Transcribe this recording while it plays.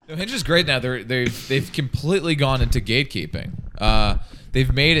No, Hinge is great now. They've completely gone into gatekeeping.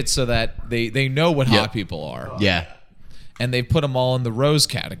 They've made it so that they know what hot people are. Yeah. And they've put them all in the rose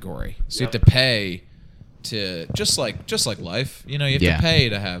category. So you have to pay to just like life. You know, you have to pay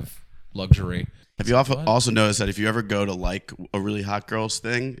to have luxury. Have you also noticed that if you ever go to like a really hot girl's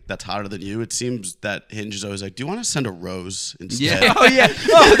thing that's hotter than you, it seems that Hinge is always like, "Do you want to send a rose instead?" Yeah. Oh yeah.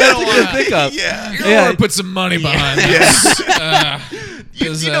 Oh, that's a good pickup. Yeah. You're gonna want to put some money behind this.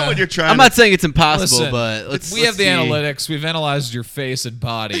 You know what you're trying. I'm not saying it's impossible, Listen, but let's have the see. analytics. We've analyzed your face and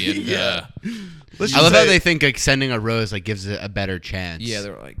body, and I love how they think like sending a rose like gives it a better chance. yeah,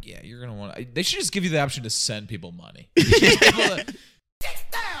 they're like, yeah, you're gonna want. They should just give you the option to send people money.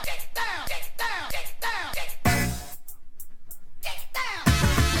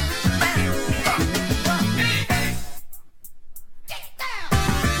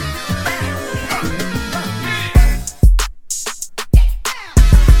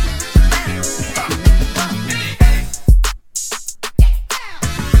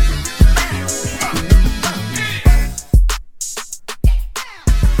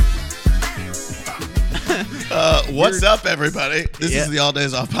 What's up, everybody? This is the All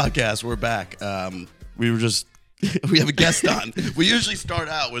Days Off podcast. We're back. We have a guest on. We usually start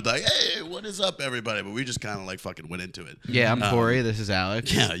out with like, "Hey, what is up, everybody?" But we just kind of like fucking went into it. Yeah, I'm Corey. This is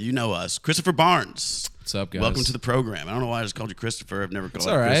Alex. Yeah, you know us. Christopher Barnes. What's up, guys? Welcome to the program. I don't know why I just called you Christopher. I've never called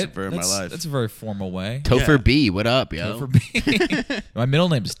you all right. Christopher in my life. That's a very formal way. Topher B, what up, yo? Topher B. My middle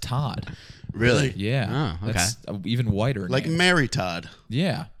name is Todd. Really? Yeah. Oh, okay. That's even whiter. Like name. Mary Todd.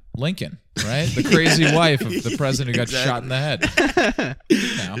 Yeah. Lincoln, right? The crazy wife of the president who got shot in the head.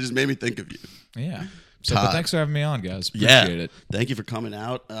 It just made me think of you. Yeah. So, but thanks for having me on, guys. Appreciate it. Thank you for coming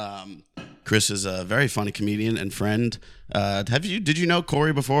out. Chris is a very funny comedian and friend. Did you know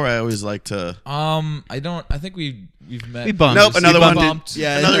Corey before? I always like to. I don't. I think we've met. We bumped. Nope, another one. bumped.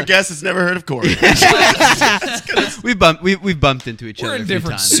 Yeah, another guest that's never heard of Corey. we bumped into each other. We're in a few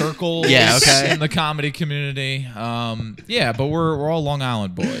different times. circles. Yeah, okay. In the comedy community. Yeah, but we're all Long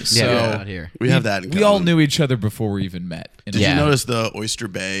Island boys. Yeah, so we're out here. We have that in we common. all knew each other before we even met. Did you notice the Oyster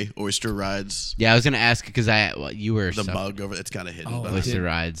Bay oyster rides? Yeah, I was gonna ask because you were The mug over. It's kind of hidden. Oh, but oyster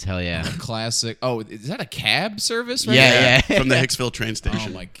rides. Hell yeah. Classic. Oh, is that a cab service? Right Yeah, there? from the Hicksville train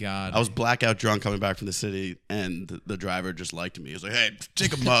station. Oh my god. I was blackout drunk coming back from the city, and the driver just liked me. He was like, "Hey,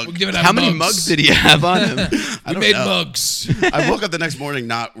 take a mug." We'll give it out How of many mugs did he have on him? I We don't made know. mugs. I woke up the next morning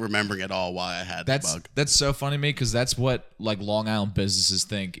not remembering at all why I had the mug. That's so funny to me because that's what like Long Island businesses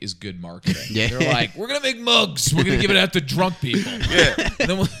think is good marketing. Yeah. They're like, we're gonna make mugs. We're gonna give it out to drunk people. Yeah, And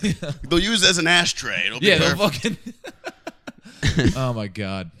then they'll use it as an ashtray. It'll be they'll perfect. fucking. Oh my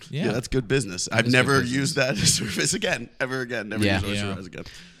god. Yeah. Yeah, that's good business. I've is never good business. used that service again. Ever again. Never Yeah. use oyster Yeah. rides again.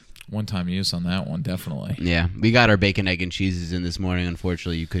 One-time use on that one, definitely. Yeah, we got our bacon, egg, and cheeses in this morning.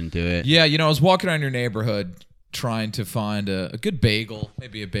 Unfortunately, you couldn't do it. Yeah, I was walking around your neighborhood trying to find a good bagel,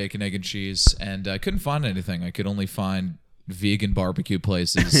 maybe a bacon, egg, and cheese, and I couldn't find anything. I could only find vegan barbecue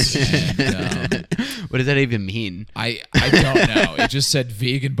places. And, What does that even mean? I don't know. It just said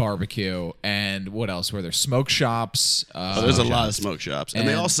vegan barbecue, and what else were there? Smoke shops. There's a lot of smoke shops, and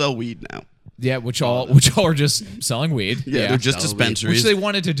they all sell weed now. Yeah, which all are just selling weed. Yeah, they're just sell weed. dispensaries. which they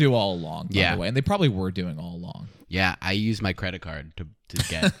wanted to do all along. By Yeah. the way, and they probably were doing all along. Yeah, I use my credit card to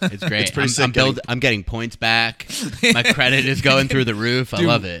get. It's great. It's pretty sick I'm getting points back. My credit is going through the roof. I Dude,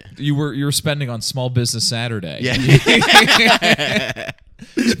 love it. You were spending on Small Business Saturday. Yeah.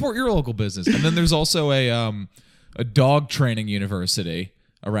 Support your local business. And then there's also a dog training university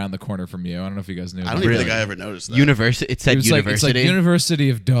around the corner from you. I don't know if you guys knew. I don't even think I ever noticed that. University. It said It's university. like University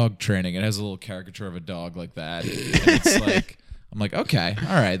of Dog Training. It has a little caricature of a dog like that. And it's like, I'm like, okay,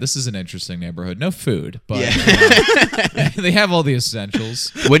 all right, this is an interesting neighborhood. No food, but they have all the essentials.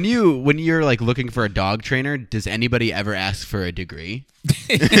 When you're like looking for a dog trainer, does anybody ever ask for a degree?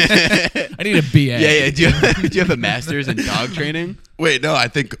 I need a BA. Yeah. Do you have a master's in dog training? Wait, no, I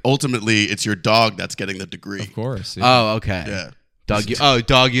think ultimately it's your dog that's getting the degree. Of course. Yeah. Oh, okay. Yeah.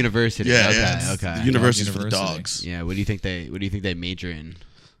 Dog university. Yeah, okay, yeah. okay. The university's for the University. dogs. Yeah. What do you think they major in?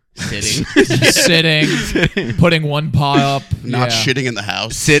 Sitting. Sitting, putting one paw up, Not yeah. shitting in the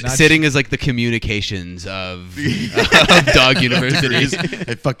house. Sitting is like the communications of dog universities.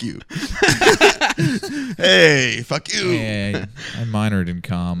 Hey, fuck you. Hey, fuck you. Yeah, I minored in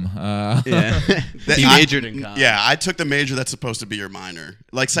comm. Yeah. He majored in comm. Yeah, I took the major that's supposed to be your minor.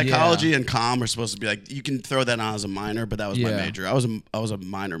 Like psychology and comm are supposed to be like you can throw that on as a minor, but that was my Yeah. major. I was a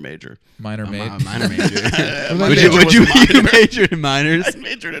minor major. Minor mate. Minor major. about Would you? you major in minors? I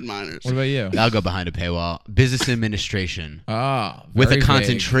majored in minors. What about you? I'll go behind a paywall. Business administration With with a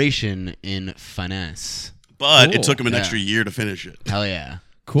concentration in finance. But Cool. it took him an Yeah. extra year to finish it. Hell yeah.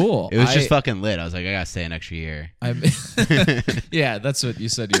 Cool. It was just fucking lit. I was like, I gotta stay an extra year. Yeah, that's what you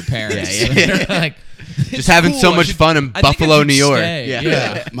said to your parents. Yeah. They're like, Just "It's having cool, so I much should- fun in I think I Buffalo, should New York. stay." Yeah.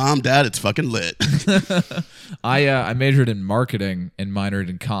 Yeah. Mom, Dad, it's fucking lit. I majored in marketing and minored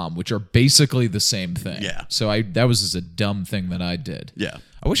in comm, which are basically the same thing. Yeah. So that was just a dumb thing that I did. Yeah.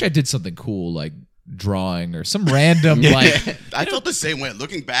 I wish I did something cool like drawing or some random like I felt the same way.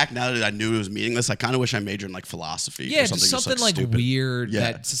 Looking back, now that I knew it was meaningless, I kind of wish I majored in like philosophy. yeah, or just something just, like stupid. weird.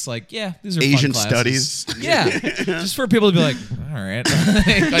 Yeah. That's just like these are Asian fun classes. studies. Yeah, just for people to be like, all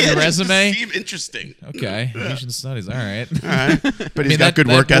right, on your resume. Seem interesting. Okay, Asian studies. All right. All right, but I he's mean, got good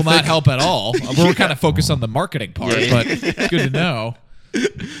work that ethic. will not help at all. We're kind of focused on the marketing part, but it's good to know.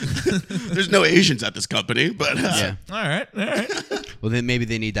 There's no Asians at this company, but Yeah. All right. Well, then maybe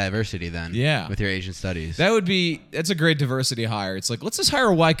they need diversity then. Yeah. With your Asian studies. That's a great diversity hire. It's like, let's just hire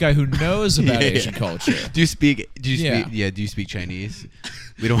a white guy who knows about Asian culture. Do you speak Chinese?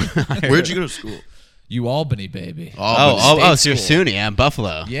 We don't. Where'd you go to school? Albany, baby. Oh, so you're School. SUNY. I'm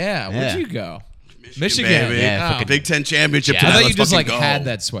Buffalo. Yeah, where'd Yeah. you go? baby. Yeah, Oh. fucking Big Ten championship. Yeah. tonight. I thought you Let's just fucking like go. had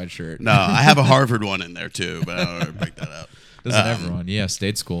that sweatshirt. No, I have a Harvard one in there too, but I don't want to break that out. Doesn't everyone? Yeah,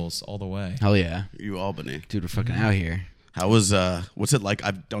 state schools all the way. Hell yeah, You Albany. dude. We're fucking out here. How was what's it like? I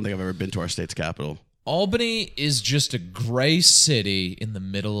don't think I've ever been to our state's capital. Albany is just a gray city in the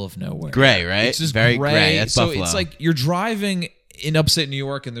middle of nowhere. Gray, right? It's just Very gray. That's so Buffalo. it's like you're driving in upstate New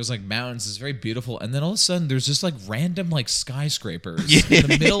York and there's like mountains. It's very beautiful, and then all of a sudden there's just like random like skyscrapers in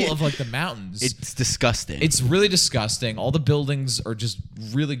the middle of like the mountains. It's disgusting. It's really disgusting. All the buildings are just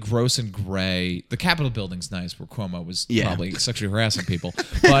really gross and gray. The Capitol building's nice, where Cuomo was probably sexually harassing people.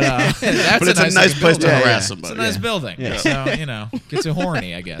 But that's But it's a nice place to building. harass It's somebody. a nice building. Yeah. So, gets you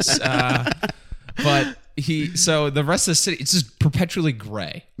horny, I guess. But so the rest of the city, it's just perpetually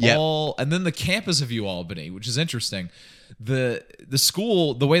gray. Yep. And then the campus of UAlbany, which is interesting. The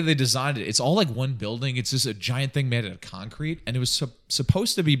school, the way they designed it, it's all like one building. It's just a giant thing made out of concrete, and it was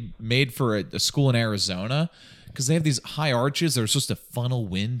supposed to be made for a school in Arizona because they have these high arches that are supposed to funnel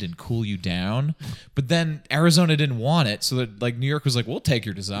wind and cool you down. But then Arizona didn't want it, so that like New York was like, "We'll take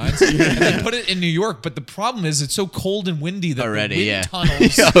your designs," and they put it in New York. But the problem is, it's so cold and windy that Already, the wind yeah. tunnels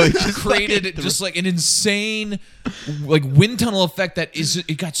It's just created just like an insane like wind tunnel effect that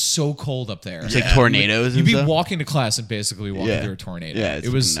it got so cold up there. It's like tornadoes. You'd and be stuff. walking to class and basically walking Yeah. through a tornado. Yeah, it's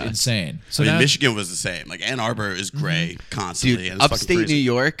it was fucking nuts. insane. So I mean, now, Michigan was the same. Like Ann Arbor is gray constantly. Dude, and it's fucking upstate New freezing.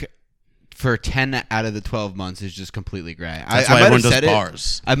 York for 10 out of the 12 months is just completely gray. That's I why might everyone have does said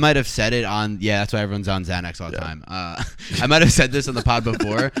bars. I might have said it on. Yeah, that's why everyone's on Xanax all the time. I might have said this on the pod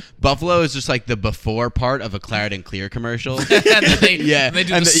before. Buffalo is just like the before part of a Clarendon Clear commercial. and then they, Yeah, and they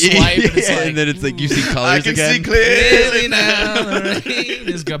do and the swipe, and it's yeah, like, and then it's like you see I colors can again. see clearly now. now.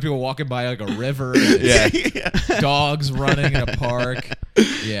 There's got people walking by like a river. And Yeah, dogs running in a park.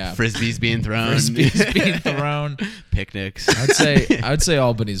 Yeah, frisbees being thrown, frisbees being thrown. picnics. I would say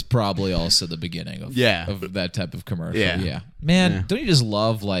Albany's probably also the beginning of Yeah. of that type of commercial. Yeah. Man, Yeah. don't you just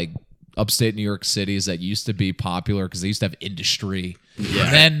love like upstate New York cities that used to be popular because they used to have industry.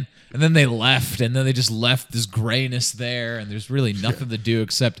 Yeah. And then they left, and then they just left this grayness there, and there's really nothing to do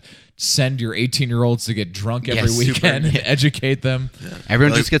except send your 18-year-olds to get drunk every super. weekend and educate them.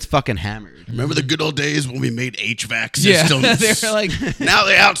 Everyone Like- just gets fucking hammered. Remember the good old days when we made HVAC Yeah, systems? they're like, Now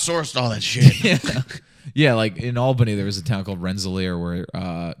they outsourced all that shit. yeah, like in Albany, there was a town called Rensselaer where,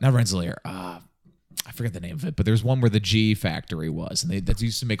 not Rensselaer, I forget the name of it, but there's one where the GE factory was, and that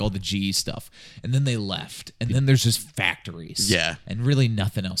used to make all the GE stuff, and then they left, and then there's just factories, Yeah. and really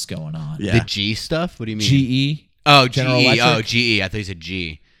nothing else going on. Yeah. The G stuff? What do you mean? GE, Oh, General GE. Electric? Oh, GE. I thought you said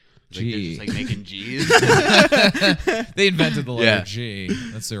G. Like they're GE. just like making G's. They invented the letter Yeah. G.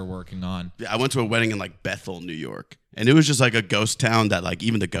 That's what they were working on. I went to a wedding in like Bethel, New York, and it was just like a ghost town that like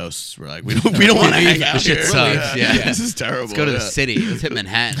even the ghosts were like, we don't want to hang out This shit here. sucks, yeah. This is terrible. Let's go to the yeah. city. Let's hit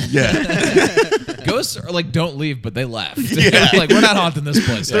Manhattan. Yeah, Ghosts are like, don't leave, but they left. Yeah. Like, we're not haunting this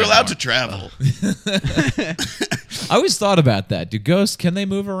place. they're allowed to anymore. travel. I always thought about that. Do ghosts, can they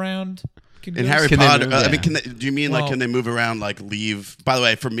move around? Can In ghosts- Harry Can they Potter, move? I Yeah. mean, do you mean like Well- can they move around, like leave? By the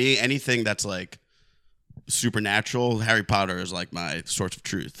way, for me, anything that's like supernatural, Harry Potter is like my source of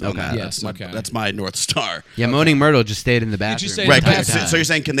truth. on Okay. that. Yes, that's, okay. that's my North Star. Yeah, Moaning Myrtle just stayed in the bathroom. stay in Right. the Can, bathroom. so you're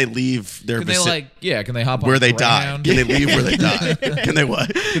saying can they leave their Can they can they hop on where a they die? Greyhound? Can they leave where they die? Can they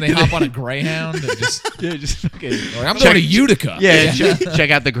what? Can they hop on a Greyhound and just Yeah, just fucking. like, I'm going to Utica. Yeah,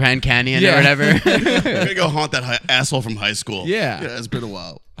 check out the Grand Canyon Yeah. or whatever. I'm gonna go haunt that asshole from high school. Yeah. It's been a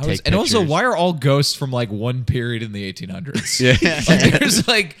while. And also, why are all ghosts from like one period in the 1800s? Yeah. Like, there's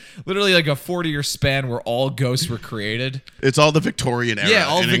like literally like a 40-year span where all ghosts were created. It's all the Victorian era. Yeah,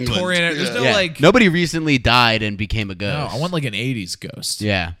 all in Victorian era. England. There's no Yeah. like. Nobody recently died and became a No, ghost. I want like an 80s ghost.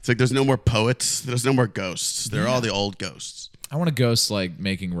 Yeah. It's like there's no more poets. There's no more ghosts. They're all the old ghosts. I want a ghost like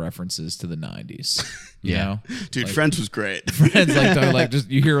making references to the 90s. You Yeah. know? Dude, Like, Friends was great. Friends like just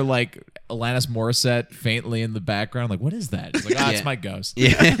you hear like Alanis Morissette faintly in the background. Like, what is that? It's like, it's Yeah. my ghost.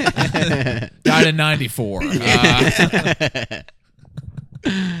 Yeah. Died in 94.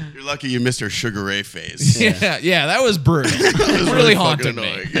 You're lucky you missed her Sugar Ray phase. Yeah, that was brutal. was really really haunted fucking me.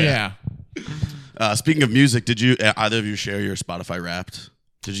 annoying, Yeah. Speaking of music, did you either of you share your Spotify Wrapped?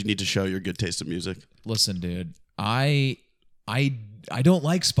 Did you need to show your good taste of music? Listen, dude, I don't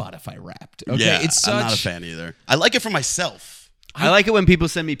like Spotify Wrapped. Okay, Yeah, it's such. I'm not a fan either. I like it for myself. I like it when people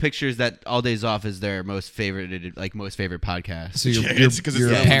send me pictures that All Days Off is their most favorite podcast. So your, Yeah, your, it's 'cause it's your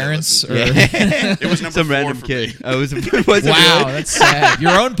the one they parents, or listen It was number Some 4 random for kid. me. Oh, was it wow, really? that's sad.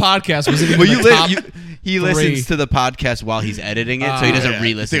 Your own podcast was even Well, in the top. he listens to the podcast while he's editing it, so he doesn't Yeah,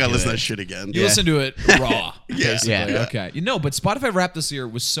 re-listen. I think I to listen to it. that shit again. You listen to it raw. Basically. Yeah. Okay. You know, but Spotify Wrapped this year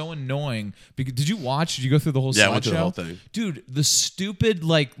was so annoying. Because, did you watch? Did you go through the whole Yeah, I slideshow? went through the whole thing. Dude, the stupid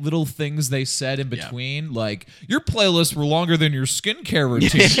like little things they said in between, like your playlists were longer than your skincare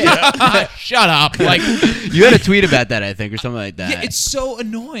routine. Shut up. Like, You had a tweet about that, I think, or something like that. yeah, it's so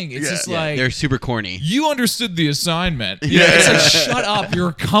annoying. It's Yeah. just Yeah, like They're super corny. you understood the assignment. Yeah. It's like, shut up. You're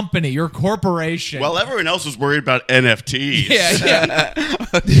a company. You're a corporation. Well, everyone else was worried about NFTs. yeah.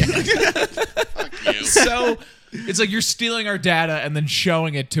 So it's like you're stealing our data and then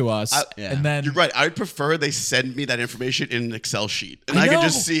showing it to us. And then You're right. I'd prefer they send me that information in an Excel sheet. And I I, could know.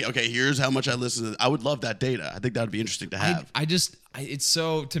 just see, okay, here's how much I listen to. I would love that data. I think that would be interesting to have. It's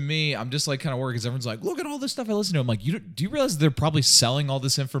so, to me, I'm just like kind of worried because everyone's like, look at all this stuff I listen to. I'm like, do you realize they're probably selling all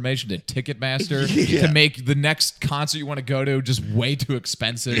this information to Ticketmaster Yeah. to make the next concert you want to go to just way too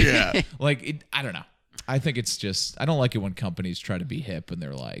expensive? Yeah. Like, I don't know. I think it's just, I don't like it when companies try to be hip and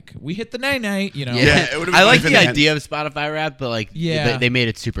they're like, we hit the night, you know? Yeah, it would've I been like even the then. idea of Spotify Wrapped, but like, Yeah. they made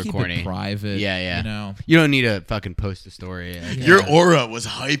it super Keep corny. it private. Yeah. You know? You don't need to fucking post a story. Your aura was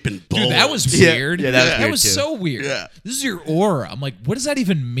hype and bold. Dude, that was Yeah. weird. Yeah, that was weird, was too. so weird. Yeah. This is your aura. I'm like, what does that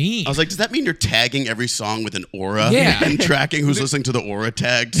even mean? I was like, does that mean you're tagging every song with an aura? Yeah. And tracking who's listening to the aura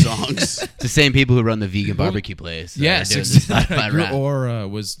tagged songs? It's the same people who run the vegan barbecue place. that yes, are doing the exactly. Spotify Your Wrapped. aura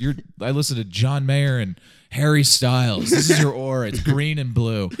was your. I listened to John Mayer and Harry Styles. This is your aura. It's green and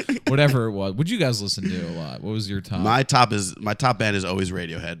blue, whatever it was. What'd you guys listen to a lot? What was your top? my top band is always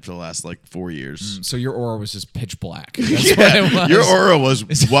Radiohead for the last like 4 years. So your aura was just pitch black. That's what it was. Your aura was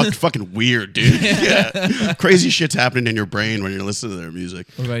fucking weird, dude. Yeah. Crazy shit's happening in your brain when you're listening to their music.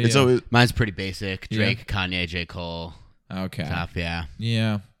 What about It's you? always, Mine's pretty basic. Yeah. Drake, Kanye, J. Cole. Okay. Top, yeah.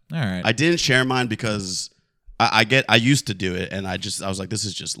 Yeah. All right. I didn't share mine because I used to do it and I was like, this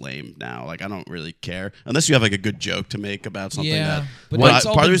is just lame now. Like I don't really care unless you have like a good joke to make about something yeah, that. but Well, it's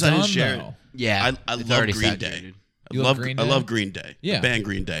all part of the been reason I done, didn't share it. though. Yeah. I it's love already Green saturated. Day. You love Green Day? I love Green Day. Yeah. The band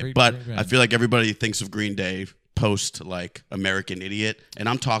Green Day. Great- but great band. I feel like everybody thinks of Green Day post like American Idiot, and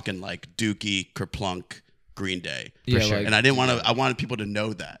I'm talking like Dookie, Kerplunk, Green Day. Yeah, sure. like- And I wanted people to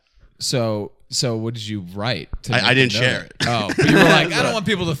know that. So what did you write? To I make didn't them know share that? it. Oh, but you were like, I don't want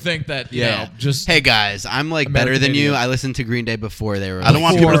people to think that. You know, just Hey guys, I'm like American better than you. Idiot. I listened to Green Day before they were. I don't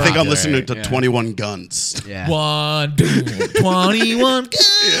want people to think I'm popular. listening to Yeah. 21 Guns. Yeah. 1, 2, 21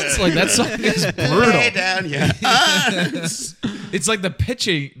 guns. Like that song is brutal. Way down, yeah. It's like the pitch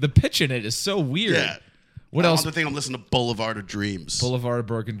in it is so weird. Yeah. What else? Other thing, I'm listening to Boulevard of Dreams. Boulevard of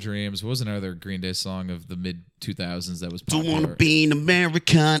Broken Dreams. What was another Green Day song of the mid 2000s that was Don't popular? want to be an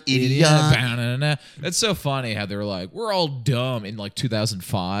American idiot. Yeah. That's so funny how they were like, we're all dumb in like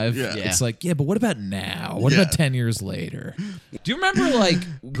 2005. Yeah. Yeah. It's like, yeah, but what about now? What Yeah. about 10 years later? Do you remember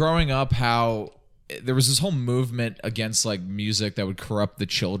like growing up how there was this whole movement against like music that would corrupt the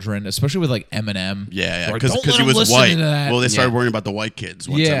children, especially with like Eminem? Yeah, Like, because "Don't let he him was listen white. to that." Well, they started Yeah. worrying about the white kids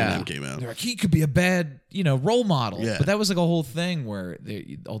once Eminem came out. They're like, he could be a bad, role model. Yeah. But that was like a whole thing where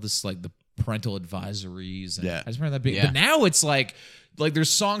all this like the parental advisories. And Yeah. I just remember that being. Yeah. But now it's like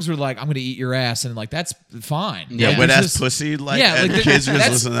there's songs where like I'm gonna eat your ass and like that's fine. Yeah, Like, Wet there's ass just- pussy, like, yeah, and like kids just that's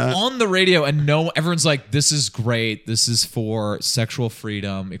listen to that. on the radio and everyone's like, this is great. This is for sexual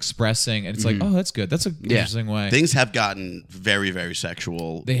freedom, expressing, and it's like, oh, that's good. That's a interesting way. Things have gotten very, very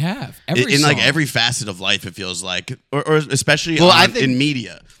sexual. They have in like song. every facet of life, it feels like, or especially Well, I think- in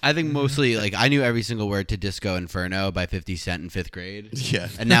media. I think mostly like I knew every single word to Disco Inferno by 50 Cent in 5th grade. Yeah.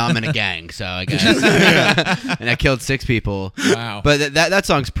 And now I'm in a gang, so I guess. And I killed 6 people. Wow. But that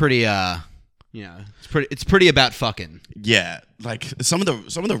song's pretty You know, it's pretty about fucking. Yeah, like some of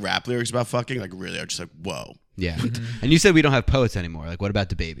the rap lyrics about fucking like really are just like whoa. Yeah, and you said we don't have poets anymore. Like, what about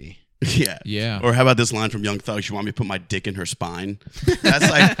the baby? Yeah. Yeah. Or how about this line from Young Thug? She want me to put my dick in her spine. That's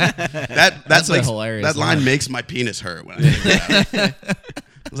like that's a like hilarious that line line. makes my penis hurt when I think about it.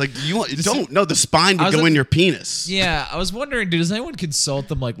 I was like, the spine would go in your penis. Yeah, I was wondering, does anyone consult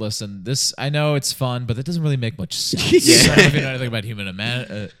them? Like, listen, this I know it's fun, but that doesn't really make much sense. Yeah. I don't even know anything about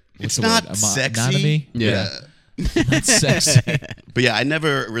human It's not sexy. anatomy. Yeah. Not sexy. But yeah, I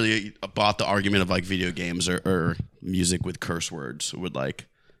never really bought the argument of like video games or music with curse words would like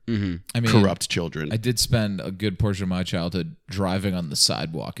I mean, corrupt children. I did spend a good portion of my childhood driving on the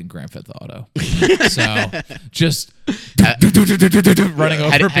sidewalk in Grand Theft Auto. So just running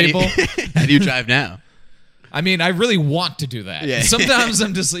over people. How do you drive now? I mean, I really want to do that. Yeah. Sometimes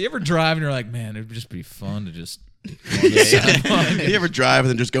I'm just like, you ever drive and you're like, man, it'd just be fun to just go on the sidewalk. You ever drive and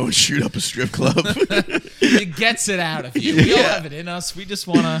then just go and shoot up a strip club? It gets it out of you. We all have it in us. We just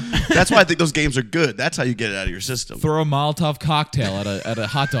want to That's why I think those games are good. That's how you get it out of your system. throw a Molotov cocktail at a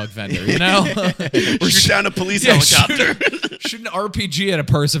hot dog vendor, you know? Or shoot down a police Yeah, helicopter. shoot an RPG at a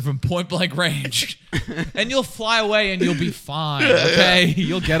person from point blank range. And you'll fly away and you'll be fine, okay?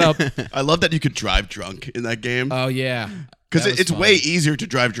 You'll get up. I love that you could drive drunk in that game. Oh, yeah. Because That was it's fun. way easier to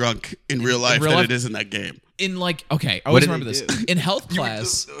drive drunk in real life real than life? it is in that game. In like, okay, I always did remember they this. do? In health You would-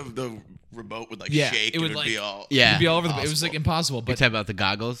 class, the remote would like yeah, shake. it would and like be all Yeah. it'd be all over the. It was Possible. like impossible. You But talk about the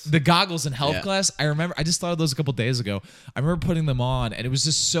goggles. the goggles in health Yeah. class, I remember. I just thought of those a couple days ago. I remember putting them on, and it was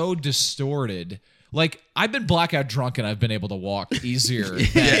just so distorted. Like I've been blackout drunk, and I've been able to walk easier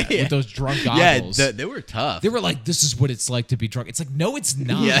than with those drunk goggles. Yeah, they were tough. They were like, "This is what it's like to be drunk." It's like, no, it's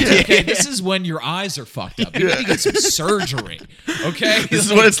not. Yeah. Okay, this is when your eyes are fucked up. You need to get some surgery. Okay, This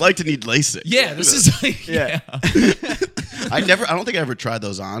is what it's like to need LASIK. Yeah, this is like yeah. I don't think I ever tried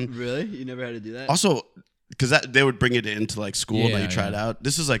those on. Really? You never had to do that? Also, because they would bring it into like school and Yeah, let you try it out.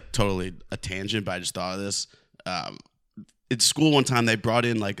 This is like totally a tangent, but I just thought of this. In school one time they brought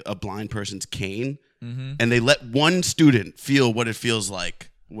in like a blind person's cane, and they let one student feel what it feels like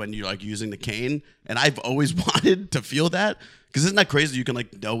when you're like using the cane. And I've always wanted to feel that. Because isn't that crazy? You can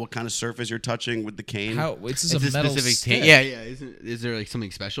like know what kind of surface you're touching with the cane. How it's just It's a a metal specific stick. Yeah. Is there like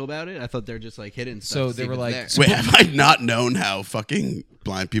something special about it? I thought they're just like hidden stuff. So to see they were if like- it's there. Wait, have I not known how fucking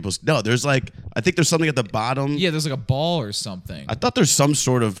blind people? No, there's like I think there's something at the bottom. Yeah, there's like a ball or something. I thought there's some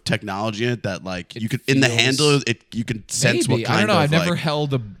sort of technology in it that like you could in the feels- handle you can sense Maybe. what kind I don't know. of I've never like,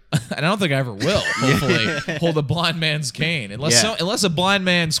 held a, and I don't think I ever will. Hopefully, hold a blind man's cane unless Yeah. unless a blind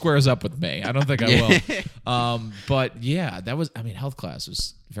man squares up with me. I don't think I will. But yeah, that was. I mean, health class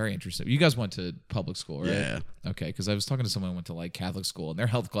was very interesting. You guys went to public school, right? Yeah. Okay, because I was talking to someone who went to like Catholic school, and their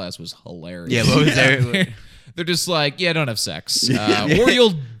health class was hilarious. Yeah, what was there? They're just like, yeah, don't have sex, or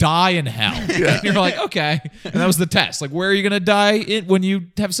you'll die in hell. And you're like, okay, and that was the test. Like, where are you gonna die when you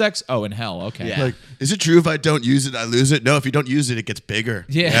have sex? Oh, in hell. Okay. Yeah. like, is it true if I don't use it, I lose it? No, if you don't use it, it gets bigger.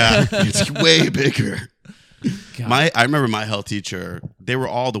 Yeah. It's way bigger. God. I remember my health teacher, they were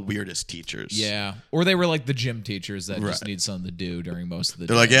all the weirdest teachers. Yeah, or they were like the gym teachers that just Right. need something to do during most of the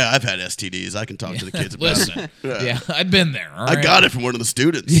They're day. like, yeah, I've had STDs. I can talk to the kids about it. Listen, yeah, I've been there. all I right? got it from one of the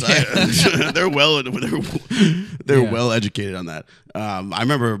students. They're Yeah. well educated on that. I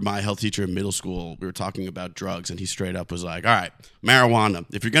remember my health teacher in middle school. We were talking about drugs, and he straight up was like, "All right, marijuana.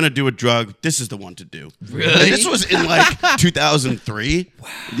 If you're gonna do a drug, this is the one to do." Really? And this was in like 2003. Wow.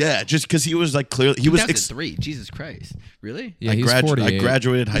 Yeah, just because he was like clearly he was. 2003. Jesus Christ. Really? Yeah, he's 48. I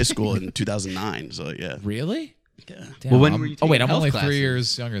graduated high school in 2009. So yeah. Really? Yeah. Damn, Well, when I'm- were you oh wait, taking I'm health only classes? 3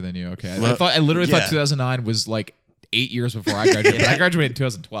 years younger than you. Okay, Well, I literally yeah. thought 2009 was like 8 years before I graduated. But I graduated in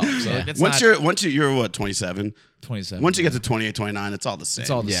 2012. So it's Once you're what 27. 27. Once you get to 28, 29, it's all the same. it's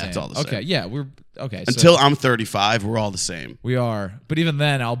all the Yeah, same. it's all the same. Okay, yeah, we're okay. Until so I'm 35, we're all the same. we are, but even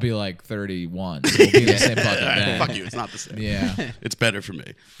then, I'll be like 31. So we'll be in the same bucket then. Fuck you, it's not the same. Yeah. It's better for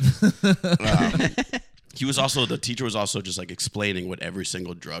me. The teacher was also just like explaining what every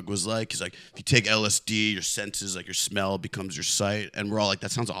single drug was like. He's like, if you take LSD, your senses, like your smell becomes your sight. And we're all like,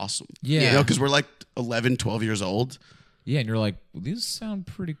 that sounds awesome. Yeah. You know, because we're like 11, 12 years old. Yeah, and you're like, well, these sound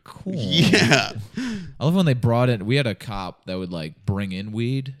pretty cool. Yeah. I love when they brought in. We had a cop that would like bring in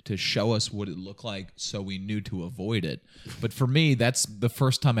weed to show us what it looked like, so we knew to avoid it. But for me, that's the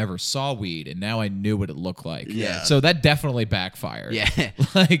first time I ever saw weed, and now I knew what it looked like. Yeah. So that definitely backfired. Yeah.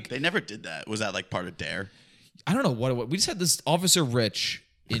 Like They never did that. Was that like part of Dare? I don't know what it was. We just had this Officer Rich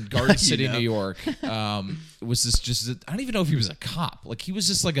in Garden City, know. New York. Was this just? I don't even know if he was a cop. Like he was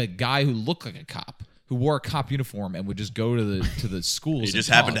just like a guy who looked like a cop, who wore a cop uniform and would just go to the schools. He just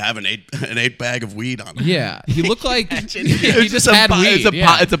happened to have an eight bag of weed on him. Yeah, he looked like he just a had pot, weed.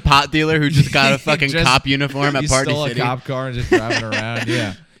 it's a pot dealer who just got a fucking Just- cop uniform at he Party stole City. a cop car and just driving around.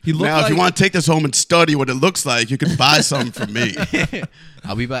 Yeah, he looked Now, like if you want to take this home and study what it looks like, you can buy some from me.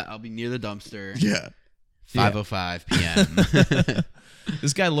 I'll be near the dumpster. Yeah. 5:05 p.m.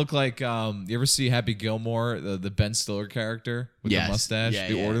 this guy looked like. You ever see Happy Gilmore, the Ben Stiller character with Yes. the mustache, Yeah,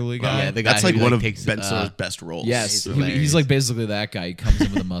 the yeah. orderly Well, guy? yeah, the guy That's like who, one of takes, Ben Stiller's best roles. Yes, He's he's hilarious. like basically that guy. He comes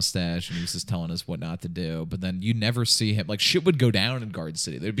in with a mustache and he's just telling us what not to do. But then you never see him. Like shit would go down in Garden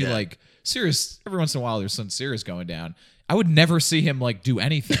City. There'd be Yeah. like serious every once in a while. There's something serious going down. I would never see him like do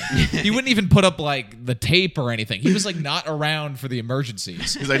anything. He wouldn't even put up like the tape or anything. He was like not around for the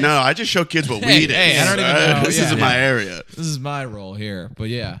emergencies. He's like, no, I just show kids what Hey, weed hey, is. I don't even know. This Yeah. isn't my area. This is my role here. But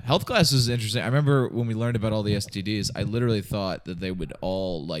yeah, health class is interesting. I remember when we learned about all the STDs, I literally thought that they would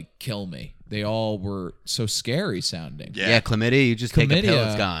all like kill me. They all were so scary sounding. Yeah. Yeah, chlamydia. You just take a pill,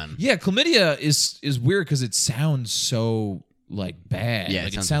 it's gone. Yeah, chlamydia is weird because it sounds so like bad. Yeah,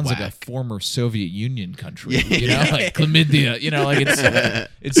 like it it sounds sounds like a whack. former Soviet Union country. You know, like chlamydia. You know, like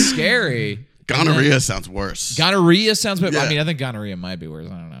it's scary. Gonorrhea sounds worse. Gonorrhea sounds bad. I Yeah. mean, I think gonorrhea might be worse. I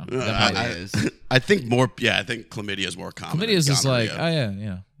don't know. That might- It is. I think more. Yeah, I think chlamydia is more common. Chlamydia is than just like, oh gonorrhea.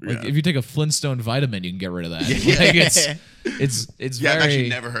 yeah. Like Yeah. if you take a Flintstone vitamin, you can get rid of that. Like it's Yeah, I've very. actually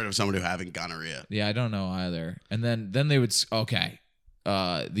never heard of someone who having gonorrhea. Yeah, I don't know either. And then they would okay.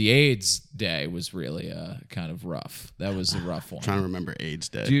 The AIDS day was really kind of rough. That was a rough one. trying to remember AIDS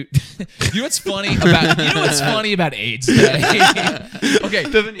Day. Do you know what's funny about AIDS Day? Okay,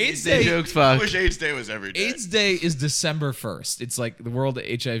 AIDS Day. Jokes, I fuck. wish AIDS Day was every day. AIDS Day is December 1st. It's like the World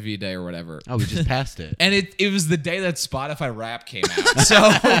HIV Day or whatever. Oh, we just passed it. And it was the day that Spotify Rap came out. So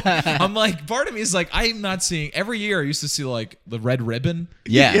I'm like, part of me is like, I'm not seeing every year. I used to see like the Red Ribbon.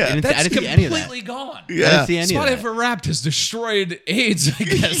 Yeah, Yeah. I didn't That's see any of that. completely gone. I Yeah. didn't see any of that. Spotify Wrapped has destroyed AIDS. I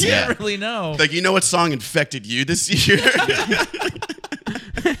guess Yeah. I don't really know. Like, you know what song infected you this year?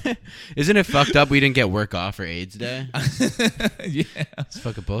 Isn't it fucked up we didn't get work off for AIDS Day? Yeah. It's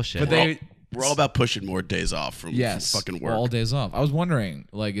fucking bullshit. But We're all about pushing more days off from Yes, fucking work. all days off. I was wondering,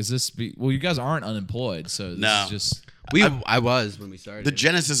 like, is this? Well, you guys aren't unemployed, so this No. is just. I was when we started. The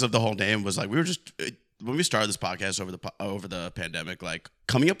genesis of the whole name was like we were just when we started this podcast over the pandemic. Like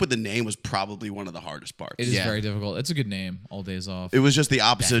coming up with the name was probably one of the hardest parts. It is Yeah. very difficult. It's a good name. All days off. It was just the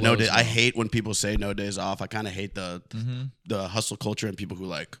opposite. of No flows day. I well. hate when people say no days off. I kind of hate the hustle culture and people who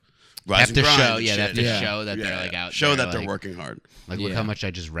like rise have and to grind show, and yeah, they have shit. to Yeah. show that Yeah. they're like out. Show there, that they're like, working hard. Like, look Yeah. how much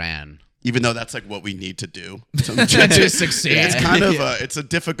I just ran. Even though that's like what we need to do To succeed. It's Yeah. kind of it's a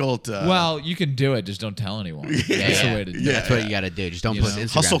difficult. Well, you can do it. Just don't tell anyone. That's the way to do Yeah. it. That's what you got to do. Just don't You post know?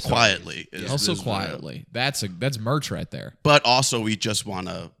 Instagram hustle stories. quietly. is- Also is the- quietly. That's merch right there. But also, we just want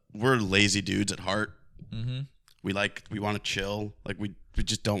to. We're lazy dudes at heart. Mm-hmm. We want to chill. Like we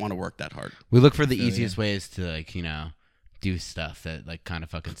just don't want to work that hard. We look for the feel easiest ways to like do stuff that like kind of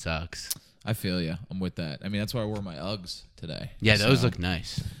fucking sucks. I feel you. I'm with that. I mean, that's why I wore my Uggs today. Yeah, those So, look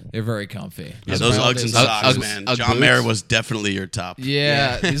nice. They're very comfy. Yeah, those my all Uggs and days socks, off. man. Ugg John boots. Mayer was definitely your top.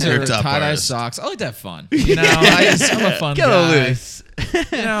 Yeah, these You're are a top tie-dye artist. socks. I like to have fun. You know, I'm a fun Get a guy. loose.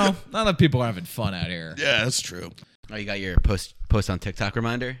 You know, not that people are having fun out here. Yeah, that's true. Oh, you got your post on TikTok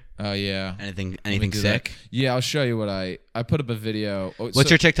reminder? Oh yeah. Anything Let me do sick? that. Yeah, I'll show you what I put up a video. Oh,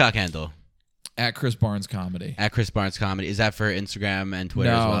 What's your TikTok handle? at Chris Barnes Comedy? At Chris Barnes Comedy. Is that for Instagram and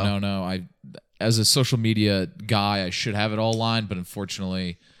Twitter as well? No. I, as a social media guy, I should have it all lined, but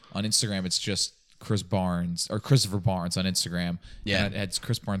unfortunately, on Instagram, it's just Chris Barnes or Christopher Barnes on Instagram. Yeah. and it's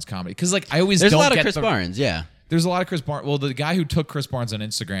Chris Barnes Comedy because like I always There's a don't lot of get Chris the- Barnes, yeah. There's a lot of Chris Barnes. Well, the guy who took Chris Barnes on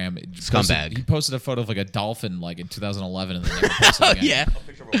Instagram, Scumbag. He posted a photo of like a dolphin, like in 202011, and then never posted it again.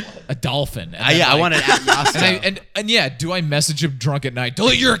 A dolphin. And then, Yeah, I like- wanted at Yasta. and yeah, do I message him drunk at night?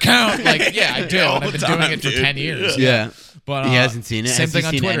 Delete your account. Like, yeah, I do. All And I've been the doing time, it for dude. 10 years. Yeah. But He hasn't seen it. Same Has thing he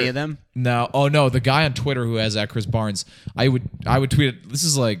on seen Twitter. any of them? No. Oh no, the guy on Twitter who has at Chris Barnes, I would tweet it. This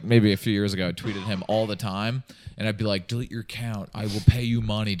is like maybe a few years ago. I tweeted him all the time, and I'd be like, "Delete your account. I will pay you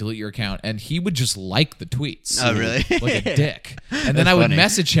money. Delete your account." And he would just like the tweets. Oh, really? Like a dick. And then That's I would funny.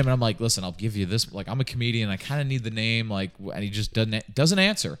 message him, and I'm like, "Listen, I'll give you this. Like, I'm a comedian. I kind of need the name. Like, and he just doesn't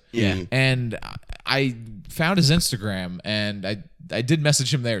answer. Yeah. And I found his Instagram, and I did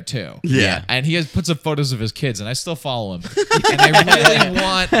message him there too. Yeah. And he has puts up photos of his kids, and I still follow him. And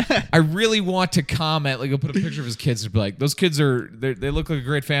I really want to comment, like, he'll put a picture of his kids and be like, "Those kids they look like a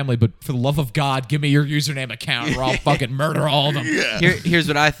great family, but for the love of God, give me your username account, or I'll fucking murder all of them." Here's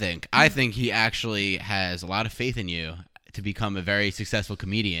what I think. I think he actually has a lot of faith in you to become a very successful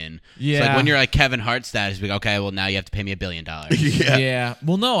comedian. Yeah. It's like when you're like Kevin Hart status, you're like, okay, well now you have to pay me $1 billion. Yeah. Yeah.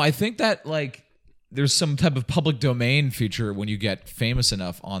 Well, no, I think that like there's some type of public domain feature when you get famous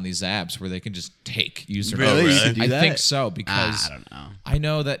enough on these apps where they can just take usernames. Really? really? You can do I that? think so because I don't know. I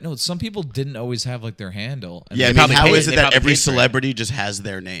know that some people didn't always have like their handle. And Yeah, I they mean, probably how paid- is it they that probably every paid for it. celebrity just has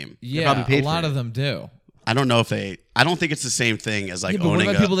their name? yeah, probably paid a lot for of it. them do. I don't know if they. I don't think it's the same thing as like Yeah, but what owning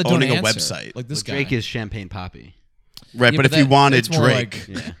about people that don't owning a answer? website. Like this guy. Drake is Champagne Poppy. Right, Yeah, but if you that- wanted it's more Drake,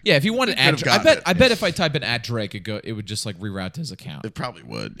 like- yeah, if you wanted could've at Drake, gotten it. I bet if I type in at Drake, it would just like reroute to his account. it probably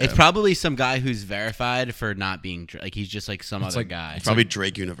would. It's yeah. probably some guy who's verified for not being like he's just like some It's other like- guy. probably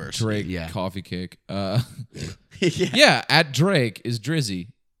Drake University. Drake Yeah. coffee cake. yeah. Yeah, at Drake is Drizzy.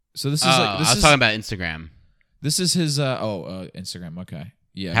 So this is Oh, like this I was is talking about Instagram. this is his Instagram. Okay,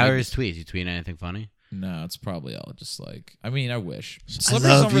 yeah. How are maybe- his tweets? You tweet anything funny? No, it's probably all just like. I mean, I wish I celebrities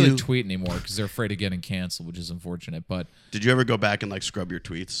love don't really you. tweet anymore because they're afraid of getting canceled, which is unfortunate. But Did you ever go back and like scrub your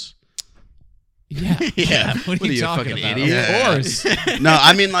tweets? yeah, Yeah. What are you talking fucking about? idiot? Of course. No,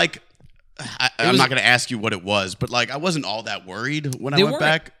 I mean like. I'm was- not going to ask you what it was, but like I wasn't all that worried when I They went weren't.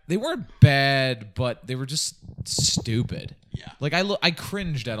 back. They weren't bad, but they were just stupid. Yeah. Like I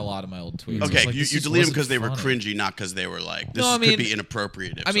cringed at a lot of my old tweets. I was Okay, like, you this just deleted them wasn't because they were funny. cringy, not because they were like this No, I could mean- be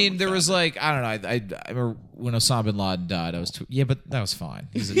inappropriate. if I mean, someone there found was it. like I don't know. I remember when Osama bin Laden died. I was yeah, but that was fine.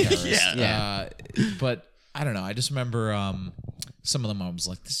 He's a terrorist. Yeah. But I don't know. I just remember some of them. I was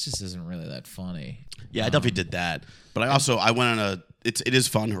like, this just isn't really that funny. Yeah, I definitely did that. But I went on a. It is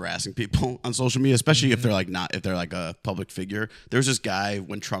fun harassing people on social media, especially if they're like if they're like a public figure. There was this guy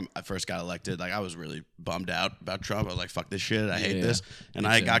when Trump first got elected. Like I was really bummed out about Trump. I was like, "Fuck this shit! I hate Yeah, this." And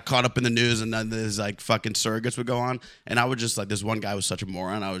me I too. got caught up in the news, and then there's like fucking surrogates would go on, and I would just like this one guy was such a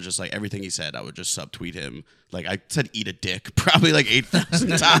moron. I would just like everything he said, I would just subtweet him. Like I said, "Eat a dick," probably like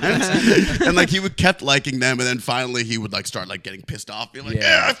 8,000 times, and like he would kept liking them, and then finally he would like start like getting pissed off, being like, Yeah.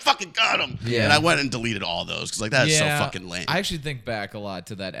 "Yeah, I fucking got him." Yeah. And I went and deleted all those because like that is so fucking lame. I actually think back a lot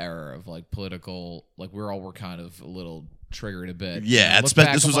to that era of like political. Like we were kind of a little triggered a bit. Yeah, Look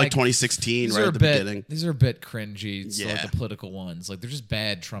back, this I'm was like 2016, These right are at the a bit. beginning. These are a bit cringy. So like Yeah. the political ones, like they're just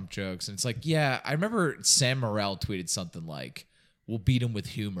bad Trump jokes, and it's like, yeah, I remember Sam Morril tweeted something like, "We'll beat him with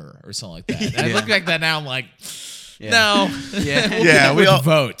humor" or something like that. And I look back at that now, I'm like, no, Yeah. We'll Yeah, beat him we with all-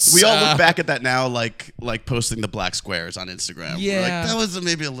 votes. We all look back at that now, like posting the black squares on Instagram. We're Yeah. like, that was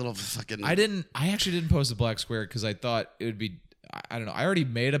maybe a little fucking. I actually didn't post a black square because I thought it would be. I don't know. I already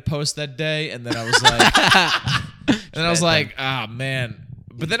made a post that day, and then I was like, ah, man.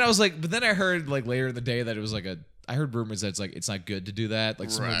 But then I heard like later in the day that it was like I heard rumors that it's not good to do that. Like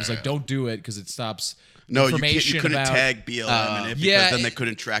someone was like, Right. don't do it because it stops. No, you information couldn't about, tag BLM in it because yeah, then they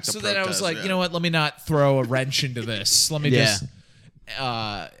couldn't track the So protest. then I was like, yeah. you know what? Let me not throw a wrench into this. Let me Yeah. just.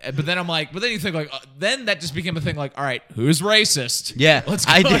 But then I'm like, but then you think like, then that just became a thing. Like, all right, who's racist? Yeah, let's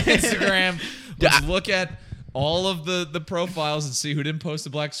go I on did. Instagram. Let's look at all of the profiles and see who didn't post a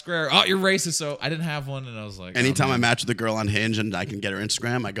black square. Oh, you're racist. So I didn't have one, and I was like, Anytime oh, I man. match with a girl on Hinge and I can get her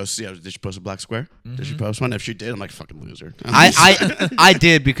Instagram, I go see, did she post a black square? Did she post one? If she did, I'm like, fucking loser. I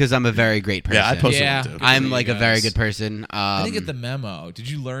did because I'm a very great person. yeah, I posted Yeah. one too. I'm Good like for a you very guys. good person. I didn't get the memo. Did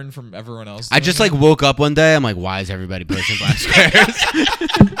you learn from everyone else? I just like doing woke up one day. I'm like, why is everybody posting black squares?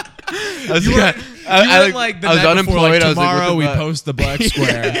 I was You like, were- I, you I, weren't like, like the I was night before, unemployed. like, I was like, what tomorrow the we fuck? post the black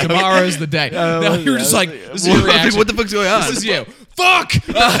square. Tomorrow's the day. No, you were just like, this is your I was like, reaction. what the fuck's going on? This is you. Fuck.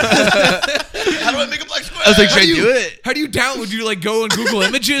 How do I make a black square? I was like, How should I do do it? How do you download? Would you like go on Google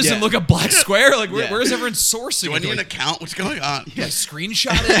Images Yeah. and look up black square? Like Yeah. where's everyone sourcing? do I it? need an Like, account? What's going on? yeah,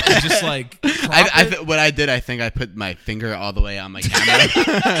 screenshot it and just like crop it? What I did, I think I put my finger all the way on my camera.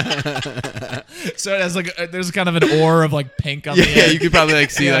 So it has like there's kind of an aura of like pink on the yeah, end. you could probably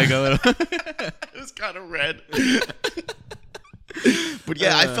like see Yeah. like a little. It was kind of red. But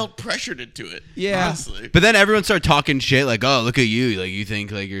yeah, I felt pressured into it. Yeah. Honestly. But then everyone started talking shit like, "Oh, look at you! Like you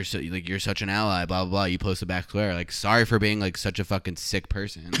think like you're such an ally, blah blah blah. You post a back square. Like, sorry for being like such a fucking sick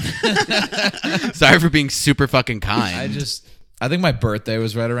person. Sorry for being super fucking kind. I think my birthday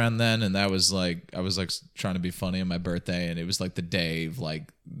was right around then, and that was like I was like trying to be funny on my birthday, and it was like the day of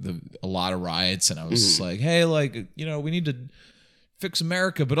like a lot of riots, and I was just like, hey, like we need to fix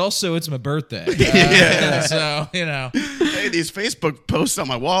America, but also it's my birthday. Yeah. So Hey, these Facebook posts on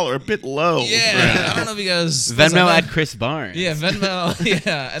my wall are a bit low. yeah. I don't know if you guys Venmo at Chris Barnes. Yeah, Venmo.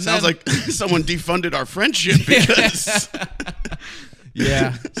 Yeah, and Sounds then, like someone defunded our friendship because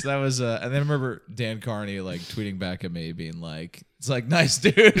yeah. So that was, and then I remember Dan Carney like tweeting back at me, being like, "It's like nice,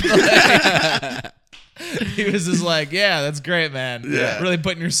 dude." Like, he was just like, "Yeah, that's great, man. Yeah. Really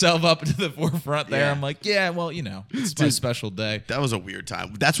putting yourself up into the forefront there." Yeah. I'm like, "Yeah, well, it's my special day." that was a weird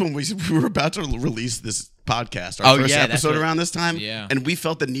time. That's when we were about to release this podcast, our Oh, first yeah, that's episode what- around this time. Yeah. And we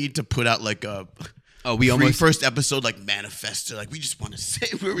felt the need to put out like a Oh, we almost first episode like manifested, like we just want to say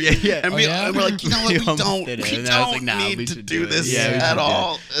where we yeah. and, Oh, we, yeah? and we're like, you know what, We we almost don't, did it. we And I was don't like, nah, need we to should do do it. this Yeah, we should at do it.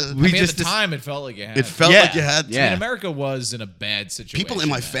 all. I mean, just at the time, it felt like you had. It felt Yeah. like you had to. Yeah. I mean, America was in a bad situation. People in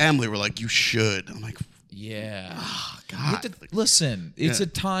my man. family were like, you should. I'm like, Yeah. You God. have to- listen, it's Yeah. a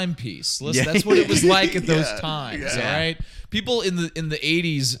timepiece. Listen, Yeah. that's what it was like at those Yeah. times. Yeah. All right. People in the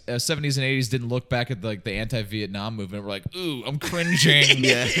 80s, 70s, and 80s didn't look back at the anti-Vietnam movement. And were like, ooh, I'm cringing.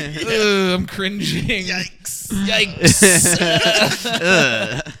 Yeah. Ooh, I'm cringing. Yikes. Yikes.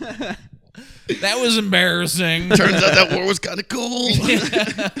 That was embarrassing. Turns out that war was kind of cool.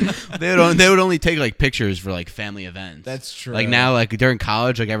 They would only take like pictures for like family events. That's true. Like now, like during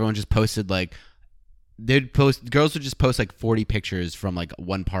college, like everyone just posted like girls would just post like 40 pictures from like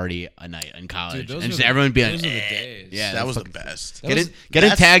one party a night in college, Dude, those and are just the- everyone would be those like, are the days. yeah, that was the fucking- best. That Getting, was- getting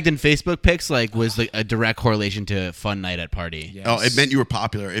that's- tagged in Facebook pics like was like a direct correlation to fun night at party. Yes. Oh, it meant you were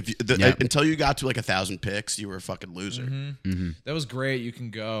popular. If you, Yep. until you got to like 1,000 pics, you were a fucking loser. That was great. You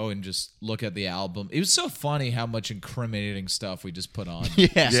can go and just look at the album. It was so funny how much incriminating stuff we just put on. Yeah.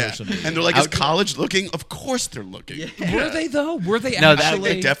 Yeah, social media. and they're like, "Is college looking?" Of course they're looking. Were they though? Were they No, that-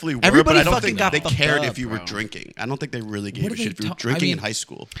 actually? They definitely were, Everybody but I don't fucking think got they fucked cared up, if you were bro. drinking. I don't think they really gave What a do shit if they you were ta- I drinking in mean- high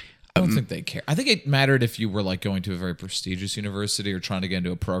school. I don't think they care. I think it mattered if you were like going to a very prestigious university or trying to get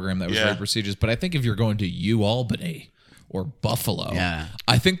into a program that was Yeah. very prestigious. But I think if you're going to UAlbany or Buffalo, Yeah.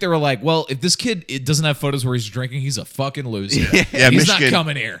 I think they were like, well, if this kid doesn't have photos where he's drinking, he's a fucking loser. Yeah, he's Michigan, not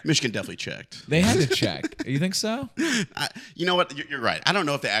coming here. Michigan definitely checked. They had to check. You think so? You know what? You're right. I don't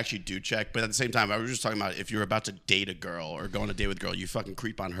know if they actually do check, but at the same time, I was just talking about if you're about to date a girl or go on a date with a girl, you fucking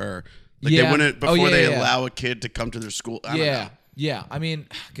creep on her. Like Yeah. they wouldn't Oh, before yeah, they yeah. allow a kid to come to their school. I don't Yeah. know. Yeah, I mean,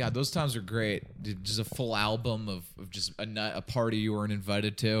 God, those times are great. Just a full album of just a party you weren't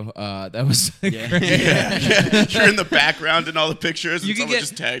invited to. That was great. Yeah. You're in the background in all the pictures, and You could someone get,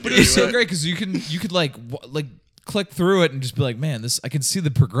 just tagged but you. it was so anyway. great because you could like click through it and just be like, man, this I can see the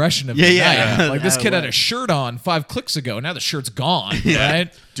progression of the yeah. night. Like this How kid it had a went. shirt on 5 clicks ago. Now the shirt's gone. Right?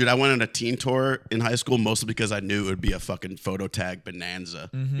 Dude, I went on a teen tour in high school mostly because I knew it would be a fucking photo tag bonanza.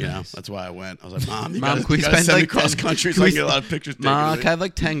 Mm-hmm. You know, that's why I went. I was like, Mom, you Mom, gotta, can we you gotta spend send me like cross 10 country so can I we can get a lot of pictures taken. Ma, of can I it. have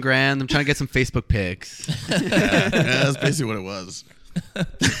like 10 grand? I'm trying to get some Facebook pics. Yeah, that's basically what it was.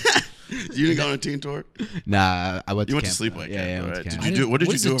 You didn't go on a teen tour? Nah, I went to You went to camp. sleepaway Yeah, camp, yeah, I went right? to Did camp. you do? What did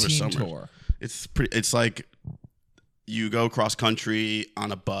you What's do a over teen summer? tour? It's pretty. It's like you go cross country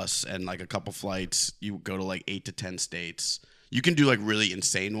on a bus and like a couple flights. You go to like 8 to 10 states. You can do like really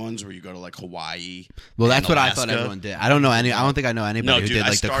insane ones where you go to like Hawaii. Well, and that's what I thought Alaska. everyone did. I don't know any. I don't think I know anybody No, who dude, did I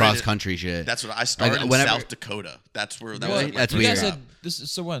like the started cross it- country shit. That's what I started in whenever- South Dakota. That's where that Well, was. Like, my that's you first weird. guys job. had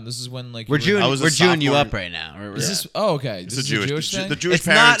this. So when this is when like we're you were- I was a Jewing you sophomore. up right now. Is this? Oh, okay. This It's is a Jewish thing. The Jewish It's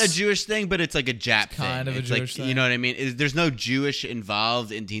parents. not a Jewish thing, but it's like a Jap kind thing. of a It's Jewish like, thing. You know what I mean? There's no Jewish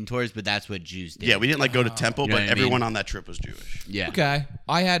involved in teen tours, but that's what Jews did. Yeah, we didn't like go to temple, You know but what I everyone mean? on that trip was Jewish. Yeah. Okay,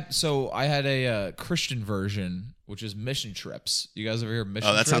 I had a Christian version, which is mission trips. You guys ever hear of mission?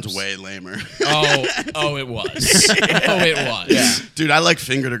 Oh, that trips? sounds way lamer. Oh, it was. Oh, it was. Yeah. Dude, I like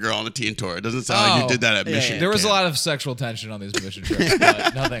fingered a girl on a teen tour. It doesn't sound like Oh, you did that at yeah, Mission. yeah. There was a camp. lot of sexual tension on these mission trips,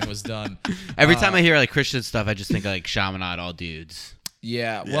 but nothing was done. Every time I hear like Christian stuff, I just think like Chaminade, all dudes.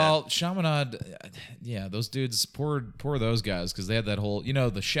 Yeah, well, Chaminade, yeah, those dudes, poor those guys, because they had that whole,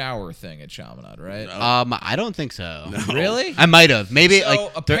 the shower thing at Chaminade, right? I don't think so. Really? I might have. Maybe So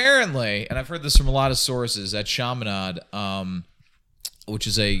like apparently, and I've heard this from a lot of sources, at Chaminade, which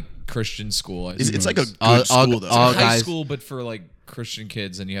is a Christian school. I It's like a good All- school, though. all- high guys- school, but for like Christian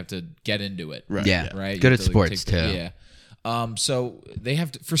kids, and you have to get into it. Right. yeah, Right. good You at have to, sports take the- too. Yeah. So they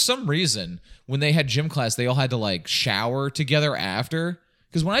have to, for some reason, when they had gym class, they all had to like shower together after.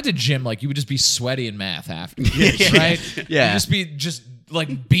 Because when I did gym, like you would just be sweaty in math after, right? Yeah. You'd just be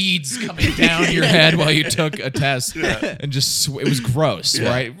like beads coming down your head while you took a test, and just it was gross,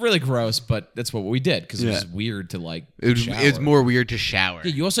 right? Really gross, but that's what we did because it was Yeah. weird to like. It was shower. more weird to shower.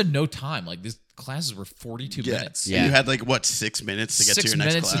 Yeah, you also had no time. Like these classes were 42 minutes. And you had like what 6 minutes to get 6 to your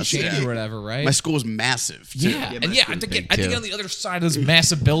next minutes class. to change Yeah. or whatever, right? My school was massive. too. Yeah, and my yeah, I school's had to big, get too. on the other side of this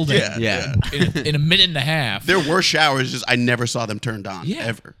massive building. Yeah. In a minute and a half. There were showers, just I never saw them turned on Yeah.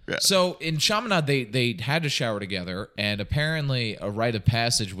 ever. Yeah. So in Chaminade, they had to shower together, and apparently a rite of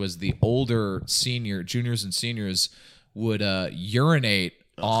passage was the older juniors and seniors would urinate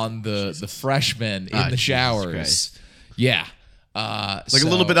on the freshmen in the Jesus showers. Christ. Yeah. Like a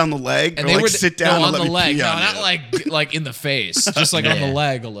little bit on the leg, and or they like would sit down no, and on let the me leg. pee No, on not you. like in the face, just like on the Yeah.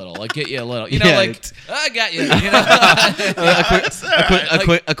 leg a little, like get you a little. Yeah, Like it's- I got you. You know?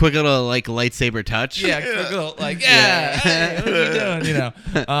 a quick little like lightsaber touch. Yeah, quick little, like hey, what are you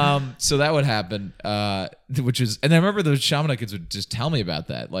doing? So that would happen, which is, and I remember those Chaminade kids would just tell me about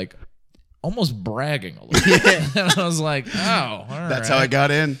that. Like, almost bragging a little bit. And I was like, oh, all That's how I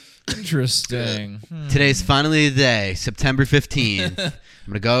got in. Interesting. Today's finally the day, September 15th. I'm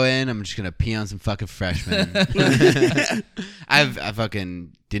gonna go in. I'm just gonna pee on some fucking freshmen. I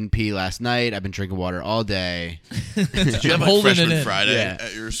fucking didn't pee last night. I've been drinking water all day. Did you have holding it freshman in. Friday Yeah.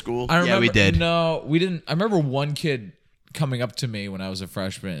 at your school? I remember, we did. No, we didn't. I remember one kid coming up to me when I was a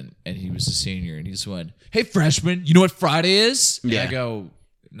freshman, and he was a senior, and he just went, "Hey, freshman, you know what Friday is?" And Yeah. I go,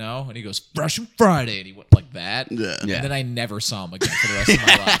 "No," and he goes, "Freshman Friday," and he went like that. Yeah. And Yeah. then I never saw him again for the rest of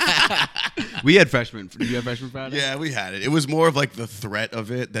my life. We had freshmen. Did you have freshman Friday? Yeah, we had it. It was more of like the threat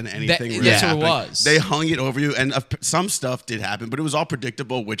of it than anything really that's what it happening. was. They hung it over you, and some stuff did happen, but it was all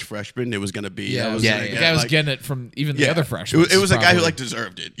predictable which freshman it was going to be. Yeah, I it was was yeah, gonna the get, guy was like- getting it from even the Yeah. other freshmen. It was a guy who probably. like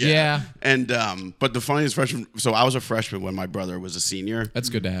deserved it. Yeah. And but the funniest freshman. So I was a freshman when my brother was a senior. That's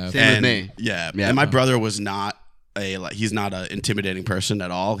good to have. Same with and, me. Yeah. Yeah. And my brother was not he's not an intimidating person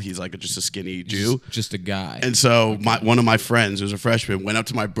at all. He's like just a skinny Jew. Just a guy. And so one of my friends, who was a freshman, went up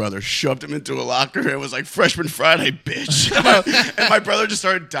to my brother, shoved him into a locker, and was like, "Freshman Friday, bitch!" And my brother just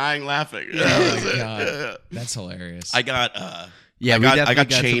started dying laughing. Oh my God. That's hilarious. I got Yeah, I we got definitely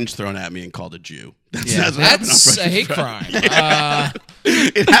got some- change thrown at me and called a Jew. That's, Yeah. that's what happened on That's a Freshman hate Friday. crime.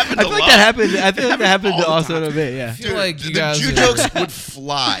 It happened I a feel like lot. that happened. I feel like that happened all the also time. to me. Yeah. I feel like you the guys Jew are- jokes would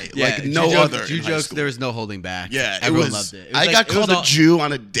fly like no Jew jokes- other. Jew in high jokes. school. There was no holding back. Yeah, Everyone was, loved it. It was I like- got it was called a all- Jew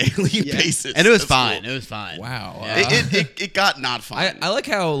on a daily Yeah. basis, and it was at fine. school. It was fine. Wow. Yeah. It got not fine. I like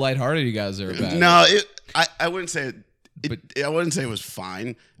how lighthearted you guys are about it. No, I wouldn't say it. I wouldn't say it was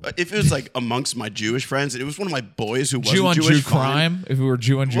fine. If it was like amongst my Jewish friends, and it was one of my boys who wasn't Jew on Jewish, Jew fine. crime. If we were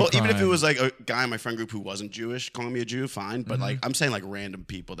Jew on Jew Well, crime. even if it was like a guy in my friend group who wasn't Jewish calling me a Jew, fine. But Mm-hmm. like I'm saying, like random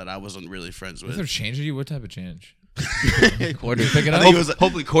people that I wasn't really friends if with. they're changing you, what type of change? Quarters. Pick it up. think it was-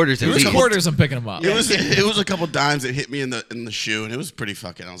 Hopefully quarters at It was least. quarters. I'm picking them up. It was a couple dimes that hit me in the shoe, and it was pretty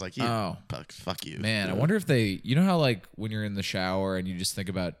fucking. I was like, Oh. fuck you, Man, I wonder if you know how like when you're in the shower and you just think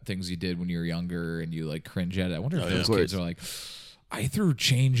about things you did when you were younger and you like cringe at it. I wonder if those yeah. kids are like, I threw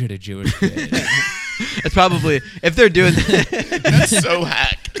change at a Jewish kid. It's probably if they're doing that. That's so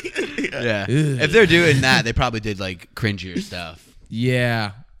hack. Yeah. If they're doing that, they probably did like cringier stuff.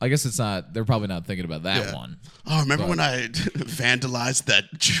 Yeah, I guess it's not. They're probably not thinking about that Yeah. one. Oh, remember when I vandalized that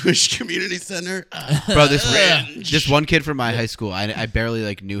Jewish community center? Bro, Cringe. this one kid from my high school, I barely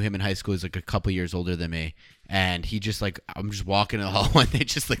like knew him in high school. He's like a couple years older than me. And he just like, I'm just walking in the hall and they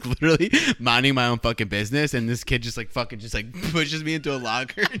just like literally minding my own fucking business. And this kid just like fucking just like pushes me into a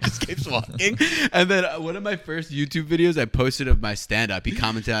locker and just keeps walking. And then one of my first YouTube videos I posted of my stand up, he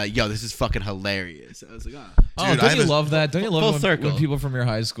commented, like, yo, this is fucking hilarious. I was like, oh. Oh, Dude, I don't have you a- love that? Don't you full love when, circle. when people from your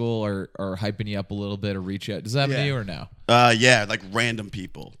high school are hyping you up a little bit or reach out? Does that happen to Yeah. you or no? Yeah, like random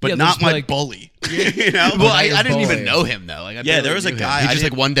people, but Yeah, not there's, my like- bully. You know? Well, not your I didn't boy. even know him though. Like, I Yeah, barely there was a knew him. guy He I just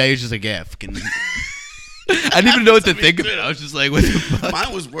like didn't- one day he was just like, yeah, fucking. I didn't even know what to think of it. I was just like, what the fuck?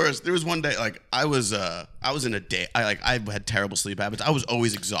 Mine was worse. There was one day, like I was in a day. I had terrible sleep habits. I was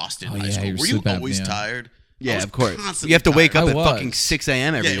always exhausted in high yeah, school. your Were you sleep always apnea. tired? I Yeah, was of course. constantly You have to wake tired. up I at was. fucking 6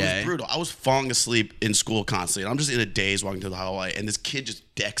 a.m. every Yeah, day. it was brutal. I was falling asleep in school constantly. And I'm just in a daze walking through the hallway, and this kid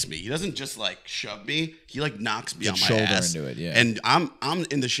just decks me. He doesn't just like shove me. He like knocks me on my shoulder ass. into it, yeah. And I'm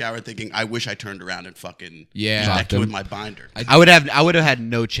in the shower thinking, I wish I turned around and fucking Yeah. decked Knocked him him. with my binder. I would have had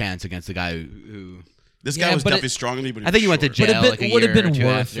no chance against the guy who This Yeah, guy was but definitely it- stronger than me, but I think he went to shorter. jail. But like a it would have year or been two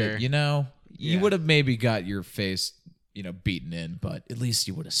worth after. it, you know? You Yeah. would have maybe got your face, beaten in, but at least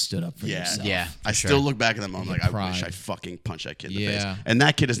you would have stood up for Yeah, yourself. Yeah. I for still sure. look back at that moment like I pride. wish I fucking punched that kid in the Yeah. face. And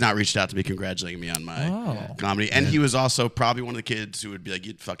that kid has not reached out to me congratulating me on my Oh. comedy. And he was also probably one of the kids who would be like,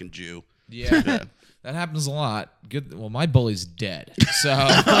 "You fucking Jew." Yeah. That happens a lot. Good. Well, my bully's dead. So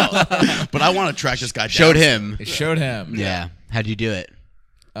But I want to track this guy down. Showed him. it showed him. Yeah. How'd you do it?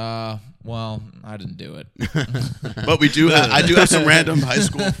 Well, I didn't do it. But we do. I do have some random high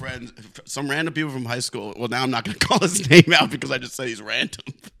school friends, some random people from high school. Well, now I'm not going to call his name out because I just said he's random.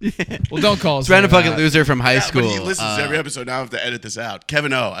 Well, don't call us. Random name fucking out. loser from high Yeah, school. but he listens to every episode. Now I have to edit this out.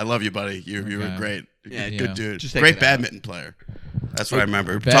 Kevin O, I love you, buddy. You were Okay. great. Yeah, Good yeah. dude. Just take Great it out. badminton player. That's what I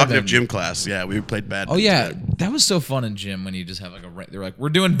remember. Badminton. Talking of gym class. Yeah, we played badminton. Oh yeah, together. that was so fun in gym when you just have like they're like, we're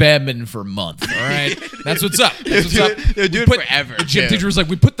doing badminton for a month. All right, that's what's up. That's what's up. They'll do We it put- forever, The gym too. teacher was like,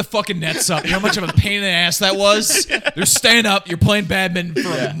 we put the fucking nets up. You know how much of a pain in the ass that was? They're staying up. You're playing badminton for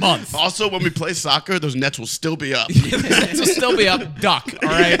a month. Also, when we play soccer, those nets will still be up. So still be up, duck. All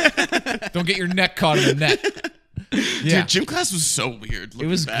right, don't get your neck caught in the net. Yeah, Dude, gym class was so weird. it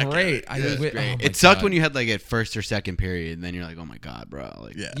was looking back at great. it. I Yeah. quit- oh my It sucked God. when you had like at first or second period, and then you're like, oh my god, bro.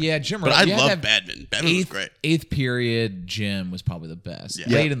 Like, Yeah. Yeah, gym. But right. I You had to love have badminton. Badminton was eighth, great. eighth period gym was probably the best. Yeah.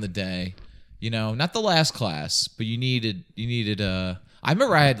 Late in the day, not the last class, but you needed. I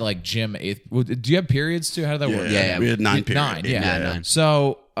remember I had like gym eighth. Do you have periods too? How did that work? Yeah. We had 9 periods. 9, yeah. Nine.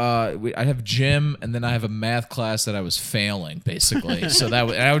 So I have gym, and then I have a math class that I was failing, basically. So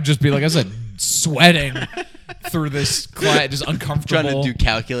I would just be like I said, sweating through this class, just uncomfortable. Trying to do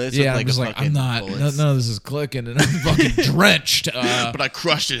calculus. Yeah, with I'm just a like, fucking I'm not. bullets. None of this is clicking, and I'm fucking drenched. But I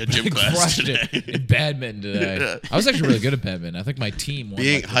crushed it at gym class crushed today. it in badminton today. I was actually really good at badminton. I think my team won.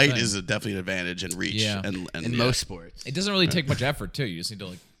 Being like, the height thing. is definitely an advantage and reach. Yeah. And In yeah. most sports. It doesn't really take much effort too. You just need to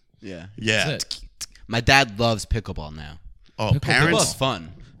like. Yeah. Yeah. That's it. My dad loves pickleball now. Oh, Pickleball's parents.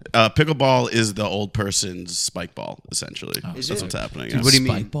 fun. Pickleball is the old person's spike ball, essentially. Is That's it? what's happening. Dude, yeah. what do you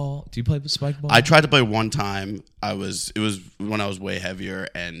mean? Spike ball? Do you play spike ball? I tried to play one time. It was when I was way heavier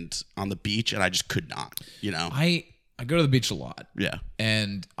and on the beach, and I just could not. You know. I go to the beach a lot. Yeah.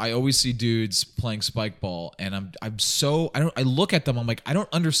 And I always see dudes playing spike ball, and I look at them, I'm like, I don't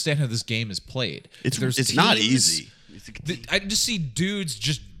understand how this game is played. There's It's not teams- easy. I just see dudes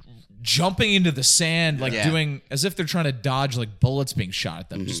just jumping into the sand, like Yeah. doing as if they're trying to dodge like bullets being shot at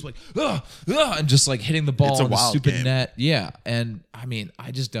them, just like and just like hitting the ball It's a in the wild stupid game. net. Yeah, and I mean, I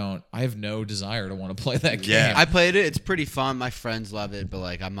just don't. I have no desire to want to play that game. Yeah. I played it. It's pretty fun. My friends love it, but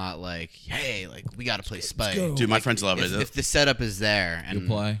like I'm not like, hey, like we gotta play Spike. go. Dude, my friends love it. If the setup is there and You'll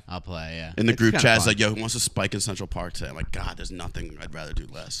play? I'll play. Yeah. In the It's group kinda chat, it's fun. like, yo, who wants to spike in Central Park today? I'm like, God, there's nothing I'd rather do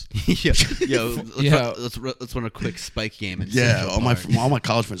less. yo, Yeah. let's run a quick Spike game. In Yeah, Central all Park. my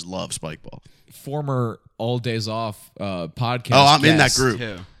college friends love spike ball. Former All Days Off podcast. Oh, I'm in that guest. group.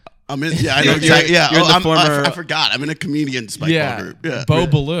 Too. I'm in. Yeah, I know You're- exactly. Yeah, you're in the I former- forgot. I'm in a comedian spike Yeah, ball group. Yeah, Bo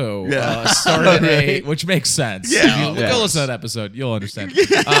Ballou Yeah. started which makes sense. Yeah, If you of go course. listen to that episode, you'll understand.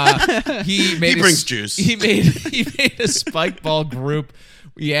 He made He brings juice. He made a spike ball group.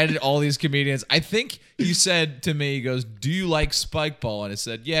 He added all these comedians. I think he said to me, he goes, "Do you like spike ball?" And I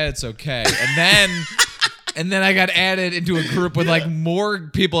said, "Yeah, it's okay." And then I got added into a group with like more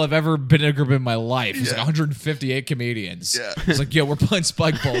people I've ever been in a group in my life. It's like 158 comedians. Yeah. It's like, yo, we're playing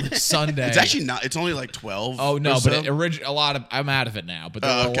spike ball this Sunday. It's actually not. It's only like 12. Oh no, or but so. a lot of I'm out of it now. But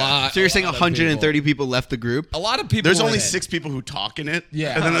there were okay. a lot. So you're saying a lot of 130 people left the group? A lot of people. There's were only in it. 6 people who talk in it.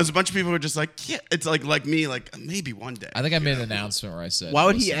 Yeah. and then there's a bunch of people who are just like, yeah, it's like me, like maybe one day. I think I made an announcement where I said, Why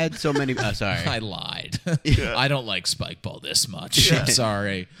would he "Listen, add so many? Oh, sorry. I lied. I don't like spike ball this much. I'm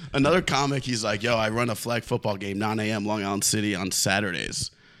sorry. Another comic, he's like, yo, I run a flag football game, 9 a.m. Long Island City on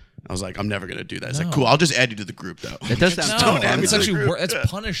Saturdays. I was like, I'm never gonna do that. He's like, cool, I'll just add you to the group though. That does sound No, don't add me it's to the actually group. that's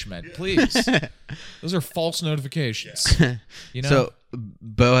punishment. Please, those are false notifications. You know. So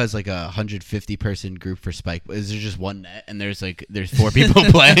Bo has like 150 person group for Spike. Is there just one net and there's 4 people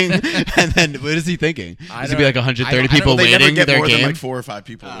playing? And then what is he thinking? I Is it be like don't- 130 I don't- people They never waiting get their more game? than like 4 or 5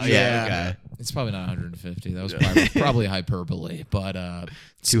 people. yeah. Okay. It's probably not 150. That was probably hyperbole, but it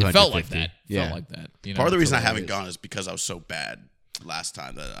felt like 250. that. Yeah. Felt like that. You know, Part of the reason I for haven't whatever gone is because I was so bad last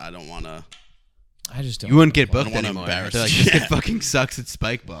time that I don't want to. it is. I just don't. You wouldn't get I don't booked wanna anymore. embarrass They're like, you. this kid Yeah. fucking sucks at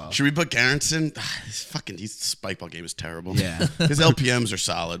Spike ball. Should we put Garrison? His spike ball game is terrible. Yeah. His LPMs are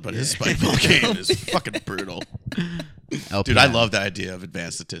solid, but his spike ball game is fucking brutal. LPM. Dude, I love the idea of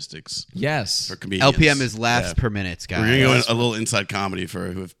advanced statistics Yes. for comedians. LPM is laughs Yeah. per minute, guys. We're gonna go in a little inside comedy for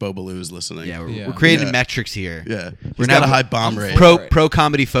if Bo Ballou is listening. Yeah, we're, Yeah. we're creating Yeah. metrics here. yeah. We're He's got not a high bomb I'm rate. for- Pro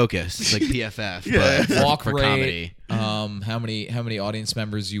comedy focus. It's like PFF. Yeah. But Walk for rate. comedy. How many audience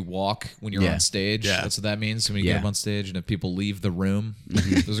members you walk when you're Yeah. on stage? Yeah. That's what that means. When you Yeah. get up on stage, and if people leave the room,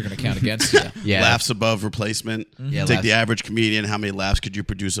 those are going to count against you. Yeah. Laughs above replacement. Yeah, Take laughs- the average comedian. How many laughs could you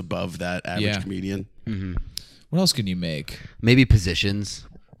produce above that average Yeah. comedian? What else can you make? Maybe positions.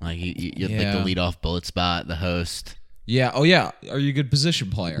 Like you like Yeah. the leadoff bullet spot, the host. Yeah. Oh yeah. Are you a good position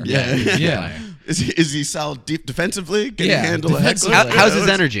player? Yeah. Yeah. Is he solid deep defensively? Can Yeah, he handle a heckler? defensively. How's his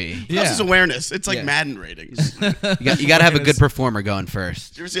What's- energy? How's Yeah. his awareness? It's like Yeah. Madden ratings. You got to have a good performer going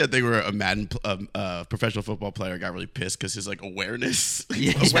first. Did you ever see that thing where a Madden professional football player got really pissed because his like awareness,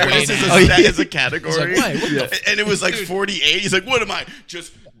 Yeah. awareness is a, Oh, yeah. is a category, He's like, "Wait, what the and it was like 48. He's like, "What am I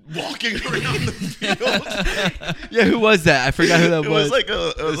just walking around the field?" Yeah, who was that? I forgot who that It was. was like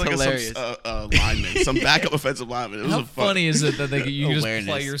some hilarious. lineman, some backup offensive lineman. It was How a fun. funny is it that you just Awareness.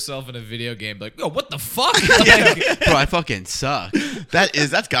 play yourself in a video game? Like, oh, what the fuck? Like, Bro, I fucking suck.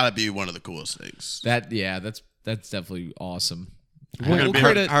 That's got to be one of the coolest things. that's definitely awesome. gonna We'll be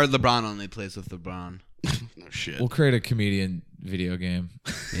create Our LeBron only plays with LeBron. No shit. We'll create a comedian video game,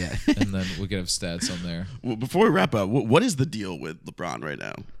 Yeah. and then we can have stats on there. Well, before we wrap up, what is the deal with LeBron right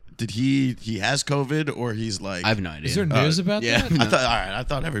now? did he has COVID or he's like? I have no idea. Is there news about yeah. that? I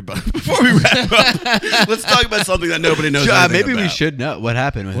thought everybody. Before we wrap up, let's talk about something that nobody knows. anything maybe we about. should know what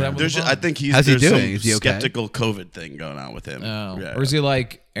happened with What him. happened? I think How's he there's doing? some Is he okay? skeptical COVID thing going on with him. Oh. Yeah. Or is he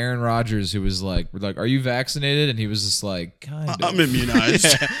like Aaron Rodgers, who was like, we're like, are you vaccinated? And he was just like, kind of. I'm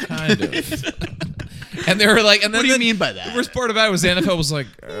immunized. Kind of. And they were like, and then What do you mean by that? The worst part about it was the NFL was like,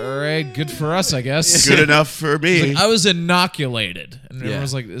 all right, good for us, I guess. Good enough for me. Like, I was inoculated. And everyone Yeah.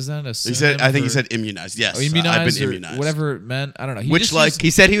 was like, is that a He synonym said. I think he for- said immunized. Yes, Oh, immunized I've been or immunized. whatever it meant. I don't know. He Which, just like, used- He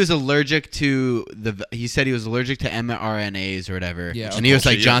said he was allergic to He said he was allergic to mRNAs or whatever. Yeah, and he was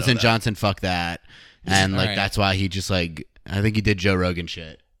like, bullshit, you don't know Johnson that. Johnson, fuck that. And like Alright. that's why he just like I think he did Joe Rogan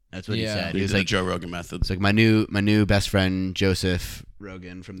shit. That's what Yeah. he said. He He was did the like, Joe Rogan method. it's like my new best friend Joseph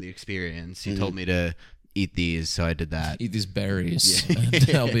Rogan from The Experience. He told me to eat these, so I did that. eat these berries. And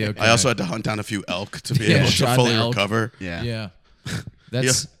I'll be okay. I also had to hunt down a few elk to be Yeah, able to shot an fully elk. recover. Yeah. Yeah. He,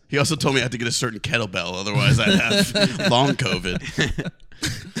 That's he also told me I had to get a certain kettlebell, otherwise I'd have long COVID.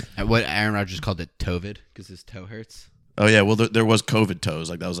 And what Aaron Rodgers called it Tovid because his toe hurts. Oh yeah, well there was COVID toes.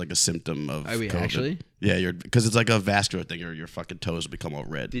 Like that was like a symptom of Oh, wait, COVID. actually? Yeah, because it's like a vascular thing. Your fucking toes will become all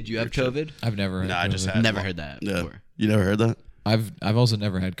red. Did you have Weird shit. COVID? I've never. No, had I just COVID. had Never one. heard that Yeah. before. You never heard that? I've also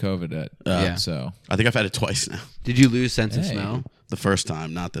never had COVID yet. Yeah. So I think I've had it twice now. Did you lose sense of Hey. smell? The first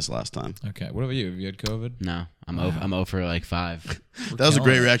time, not this last time. okay. What about you? Have you had COVID? No, I'm over. I'm over like 5. That was a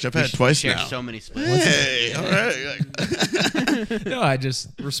great killing it. reaction. I've had it twice Share now. so many splits. Hey, all right. No, I just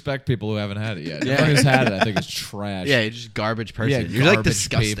respect people who haven't had it yet. Yeah. Everyone who's had it, I think it's trash. Yeah, you're just garbage person. Yeah, you're like garbage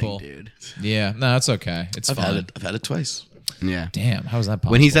disgusting, people. dude. Yeah. No, it's okay. It's I've fine. had it twice. Yeah. Damn. How is that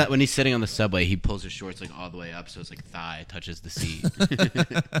possible? When he's sitting on the subway, he pulls his shorts like all the way up, so it's like thigh touches the seat.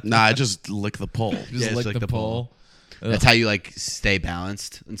 Nah, I just lick the pole. just Yeah, it's lick like the the pole. That's how you like stay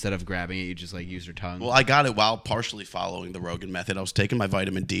balanced. Instead of grabbing it, you just like use your tongue. Well, I got it while partially following the Rogan method. I was taking my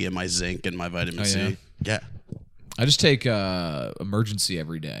vitamin D and my zinc and my vitamin Oh, C. yeah? Yeah. I just take emergency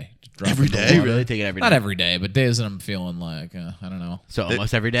every day. Just drop Every it in the day? water. really take it every day. Not every day, but days that I'm feeling like I don't know. So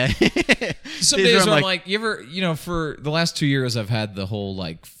almost every day. Some Days days where where I'm like, you ever, for the last 2 years, I've had the whole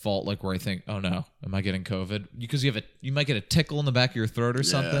like fault, like where I think, oh no, am I getting COVID? Because you might get a tickle in the back of your throat or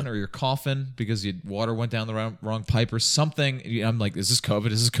something, or you're coughing because water went down the wrong pipe or something. I'm like, is this COVID?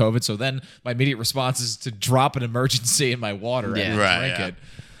 Is this COVID? So then my immediate response is to drop an emergency in my water Yeah. and Right, drink yeah. it.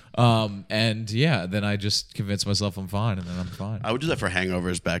 And yeah, then I just convince myself I'm fine, and then I'm fine. I would do that for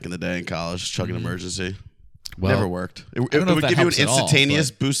hangovers back in the day in college, chug an emergency. Well, Never worked. It don't know if would that give you an helps at all,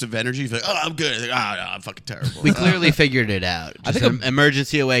 instantaneous boost of energy. You're like, oh, I'm good. Like, oh, no, I'm fucking terrible. we clearly figured it out. Just think an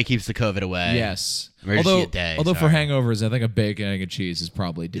emergency away keeps the COVID away. Yes. Emergency a day, although for sorry. hangovers, I think a bacon, egg, and cheese is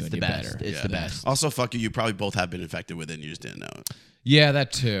probably doing It's the you best. better. It's Yeah. the best. Also, fuck you. You probably both have been infected with it and you just didn't know it. Yeah,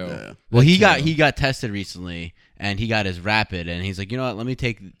 that too. Yeah. Well, he too. got tested recently, and he got his rapid, and he's like, you know what? Let me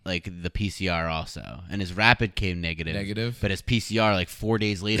take like the PCR also, and his rapid came negative. Negative? But his PCR like 4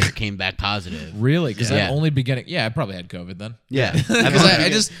 days later came back positive. Really? Because Yeah. I'm only beginning. Yeah, I probably had COVID then. Yeah, Because I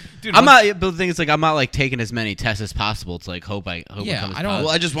just, dude, I'm once- not. But the thing is, like, I'm not like taking as many tests as possible to like hope it Yeah, comes I don't- positive.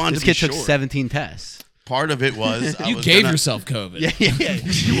 Well, I just wanted This to be kid took sure. 17 tests. Part of it was I You was gave gonna- yourself COVID. Yeah.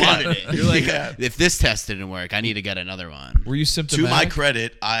 You wanted it. You're like, Yeah. if this test didn't work, I need to get another one. Were you To symptomatic? my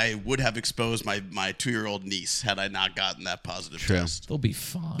credit, I would have exposed my 2-year-old niece had I not gotten that positive True. test. They'll be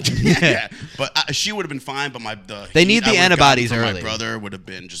fine. Yeah, but she would have been fine. But They heat need the I would've gotten antibodies from early. My brother would have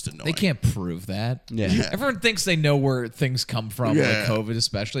been just annoying. They can't prove that. Yeah. Everyone thinks they know where things come from, Yeah. like COVID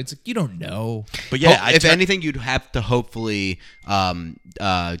especially. It's like, you don't know. But yeah, If anything, you'd have to hopefully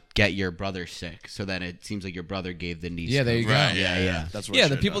get your brother sick, so then it seems like your brother gave the niece. Yeah, there you go. right, Yeah, yeah. That's what. Yeah, I the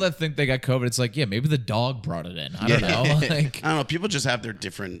should've people done. that think they got COVID, it's like, yeah, maybe the dog brought it in. I don't know. Like, I don't know. People just have their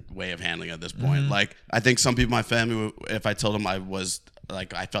different way of handling it at this Mm-hmm. point. Like, I think some people in my family, if I told them I was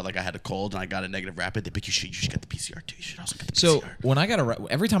like, I felt like I had a cold and I got a negative rapid, they'd be like, you should get the PCR too. You should also get the so PCR. when I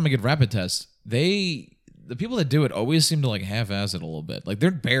got every time I get rapid tests, the people that do it always seem to like half-ass it a little bit. Like they're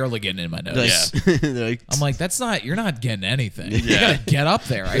barely getting in my nose. They're like, I'm like, you're not getting anything. You Yeah. gotta get up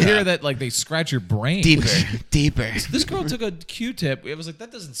there. I hear that like they scratch your brain. deeper. This girl took a Q-tip. It was like,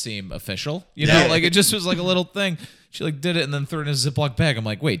 that doesn't seem official. You know, Yeah. like it just was like a little thing. She like did it and then threw it in a Ziploc bag. I'm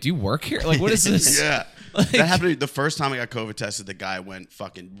like, wait, do you work here? Like, what is this? Yeah. Like- that happened to me the first time I got COVID tested. The guy went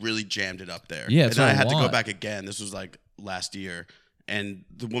fucking really jammed it up there. Yeah, and that's then what I I had to go want. back again. This was like last year. And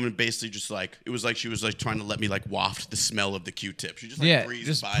the woman basically just like, it was like she was like trying to let me like waft the smell of the Q-tip. She just like Yeah, breathed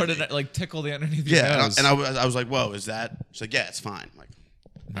just by put me. it like tickle the underneath your Yeah, nose. and I was like, whoa, is that? She's like, yeah, it's fine. I'm like,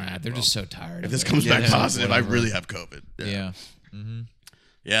 Nah, they're just so tired. if of this it. comes back Yeah, positive, I whatever. really have COVID. Yeah.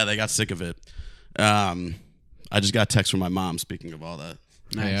 Yeah, they got sick of it. I just got a text from my mom. Speaking of all that,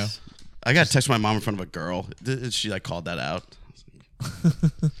 Nice. Yeah. I got a text from my mom in front of a girl. She like called that out.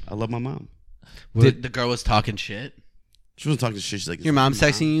 I love my mom. The girl was talking shit. She wasn't talking shit. She's like, Your mom's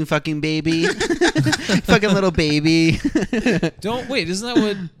texting you, fucking baby. Fucking little baby.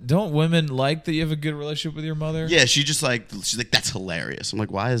 Don't women like that you have a good relationship with your mother? Yeah, she's like, that's hilarious. I'm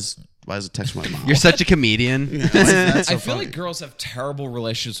like, why is it text my mom? You're such a comedian. That's so I feel funny. like girls have terrible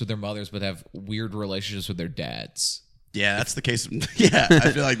relationships with their mothers, but have weird relationships with their dads. Yeah, that's the case. Yeah,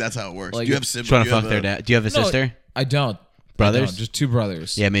 I feel like that's how it works. Like, Do you have Just siblings? want to fuck their dad. Do you have a No, sister? I don't. Brothers? I don't, just 2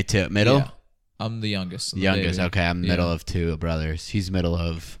 brothers. Yeah, me too. Middle? Yeah. I'm the youngest. The youngest. baby. Okay, I'm Yeah. middle of 2 brothers. He's middle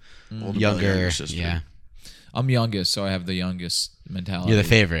of Older brother, younger. sister. Yeah. I'm youngest, so I have the youngest mentality. You're the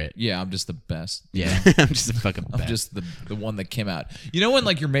favorite. Yeah, I'm just the best. Yeah. I'm just a fucking I'm just the one that came out. You know when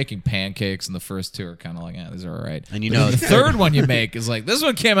like you're making pancakes and the first 2 are kind of like, these are all right. And you But know then the the third one you make is like, this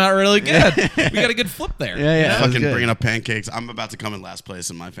one came out really good. We got a good flip there. Yeah, yeah. that was Fucking good. bringing up pancakes. I'm about to come in last place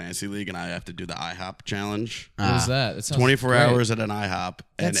in my fantasy league, and I have to do the IHOP challenge. What is that? It sounds 24 great. hours at an IHOP,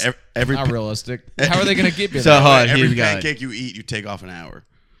 and That's every not realistic. How are they going to keep you So there? hard. every Here we go. pancake you eat, you take off an hour.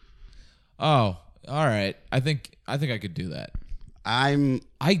 Oh, all right. I think I could do that. I'm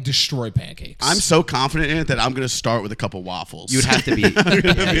I destroy pancakes. so confident in it that I'm gonna start with a couple waffles. You would have to be. I'm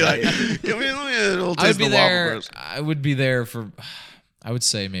gonna be like, give me a little I would taste be of the waffle there. first. I would be there for. I would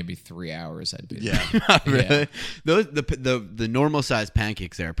say maybe 3 hours. I'd be there. Yeah, Really? Those the normal size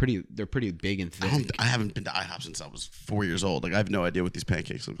pancakes there are pretty. They're pretty big and thick. I haven't been to IHOP since I was 4 years old. Like I have no idea what these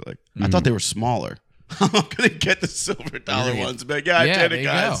pancakes look like. I thought they were smaller. I'm gonna get the silver dollar Yeah. ones. But yeah, I Yeah, did there it, you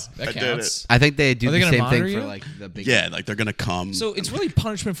guys. go. That I did counts. it. I think they do Are they the gonna same thing monitor for you? like the big. Yeah, like they're gonna come. So it's really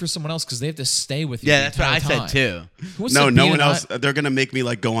punishment for someone else because they have to stay with you. Yeah, the that's what I entire said time. too. Who wants No, to no be one in else. I- They're gonna make me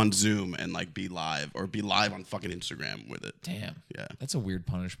like go on Zoom and like be live or be live on fucking Instagram with it. Damn. Yeah. That's a weird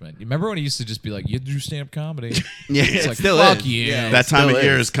punishment. You remember when it used to just be like, you do stand up comedy? Yeah, It's it like, still fuck is. you. Yeah, That time still of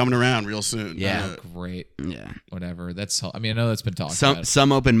year is. is coming around real soon. Yeah. Great. Yeah. Whatever. That's. I mean, I know that's been talked Some about.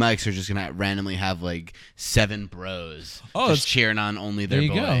 some open mics are just gonna randomly have like 7 bros Oh, just that's- cheering on only There their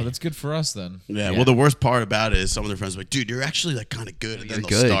you boy. go. That's good for us then. Yeah, well, the worst part about it is some of their friends are like, dude, you're actually like kind of good, and You're then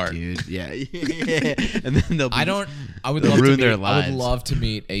they'll good, start. dude. Yeah. And then they'll. Be, I don't. I would They'll love to ruin meet. their I would lives. love to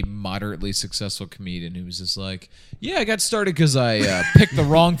meet a moderately successful comedian who was just like, yeah, I got started because I picked the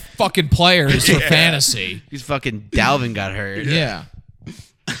wrong fucking players for fantasy. He's fucking Dalvin got hurt. Yeah.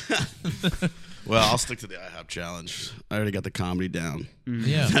 Well, I'll stick to the IHOP challenge. I already got the comedy down.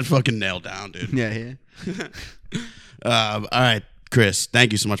 Yeah. That fucking nailed down, dude. Yeah. All right, Chris,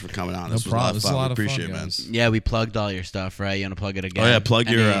 thank you so much for coming on. This was problem. a lot of This is fun. a lot We of fun, appreciate it, man. guys. Yeah, we plugged all your stuff, right? You want to plug it again? Oh, yeah, plug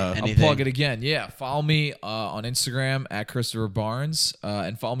your, I'll anything? plug it again. Yeah, follow me on Instagram at Christopher Barnes,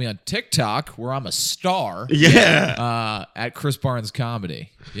 and follow me on TikTok where I'm a star. Yeah. At Chris Barnes Comedy.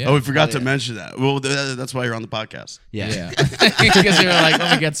 Yeah. Oh, we forgot to mention that. Well, that's why you're on the podcast. Yeah. Yeah. Because you're like,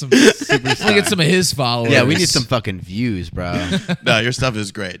 let me get some of his followers. Yeah, we need some fucking views, bro. No, your stuff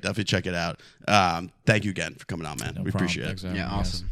is great. Definitely check it out. Thank you again for coming on, man. No we problem. appreciate Thanks it. for having Yeah, me, guys. awesome.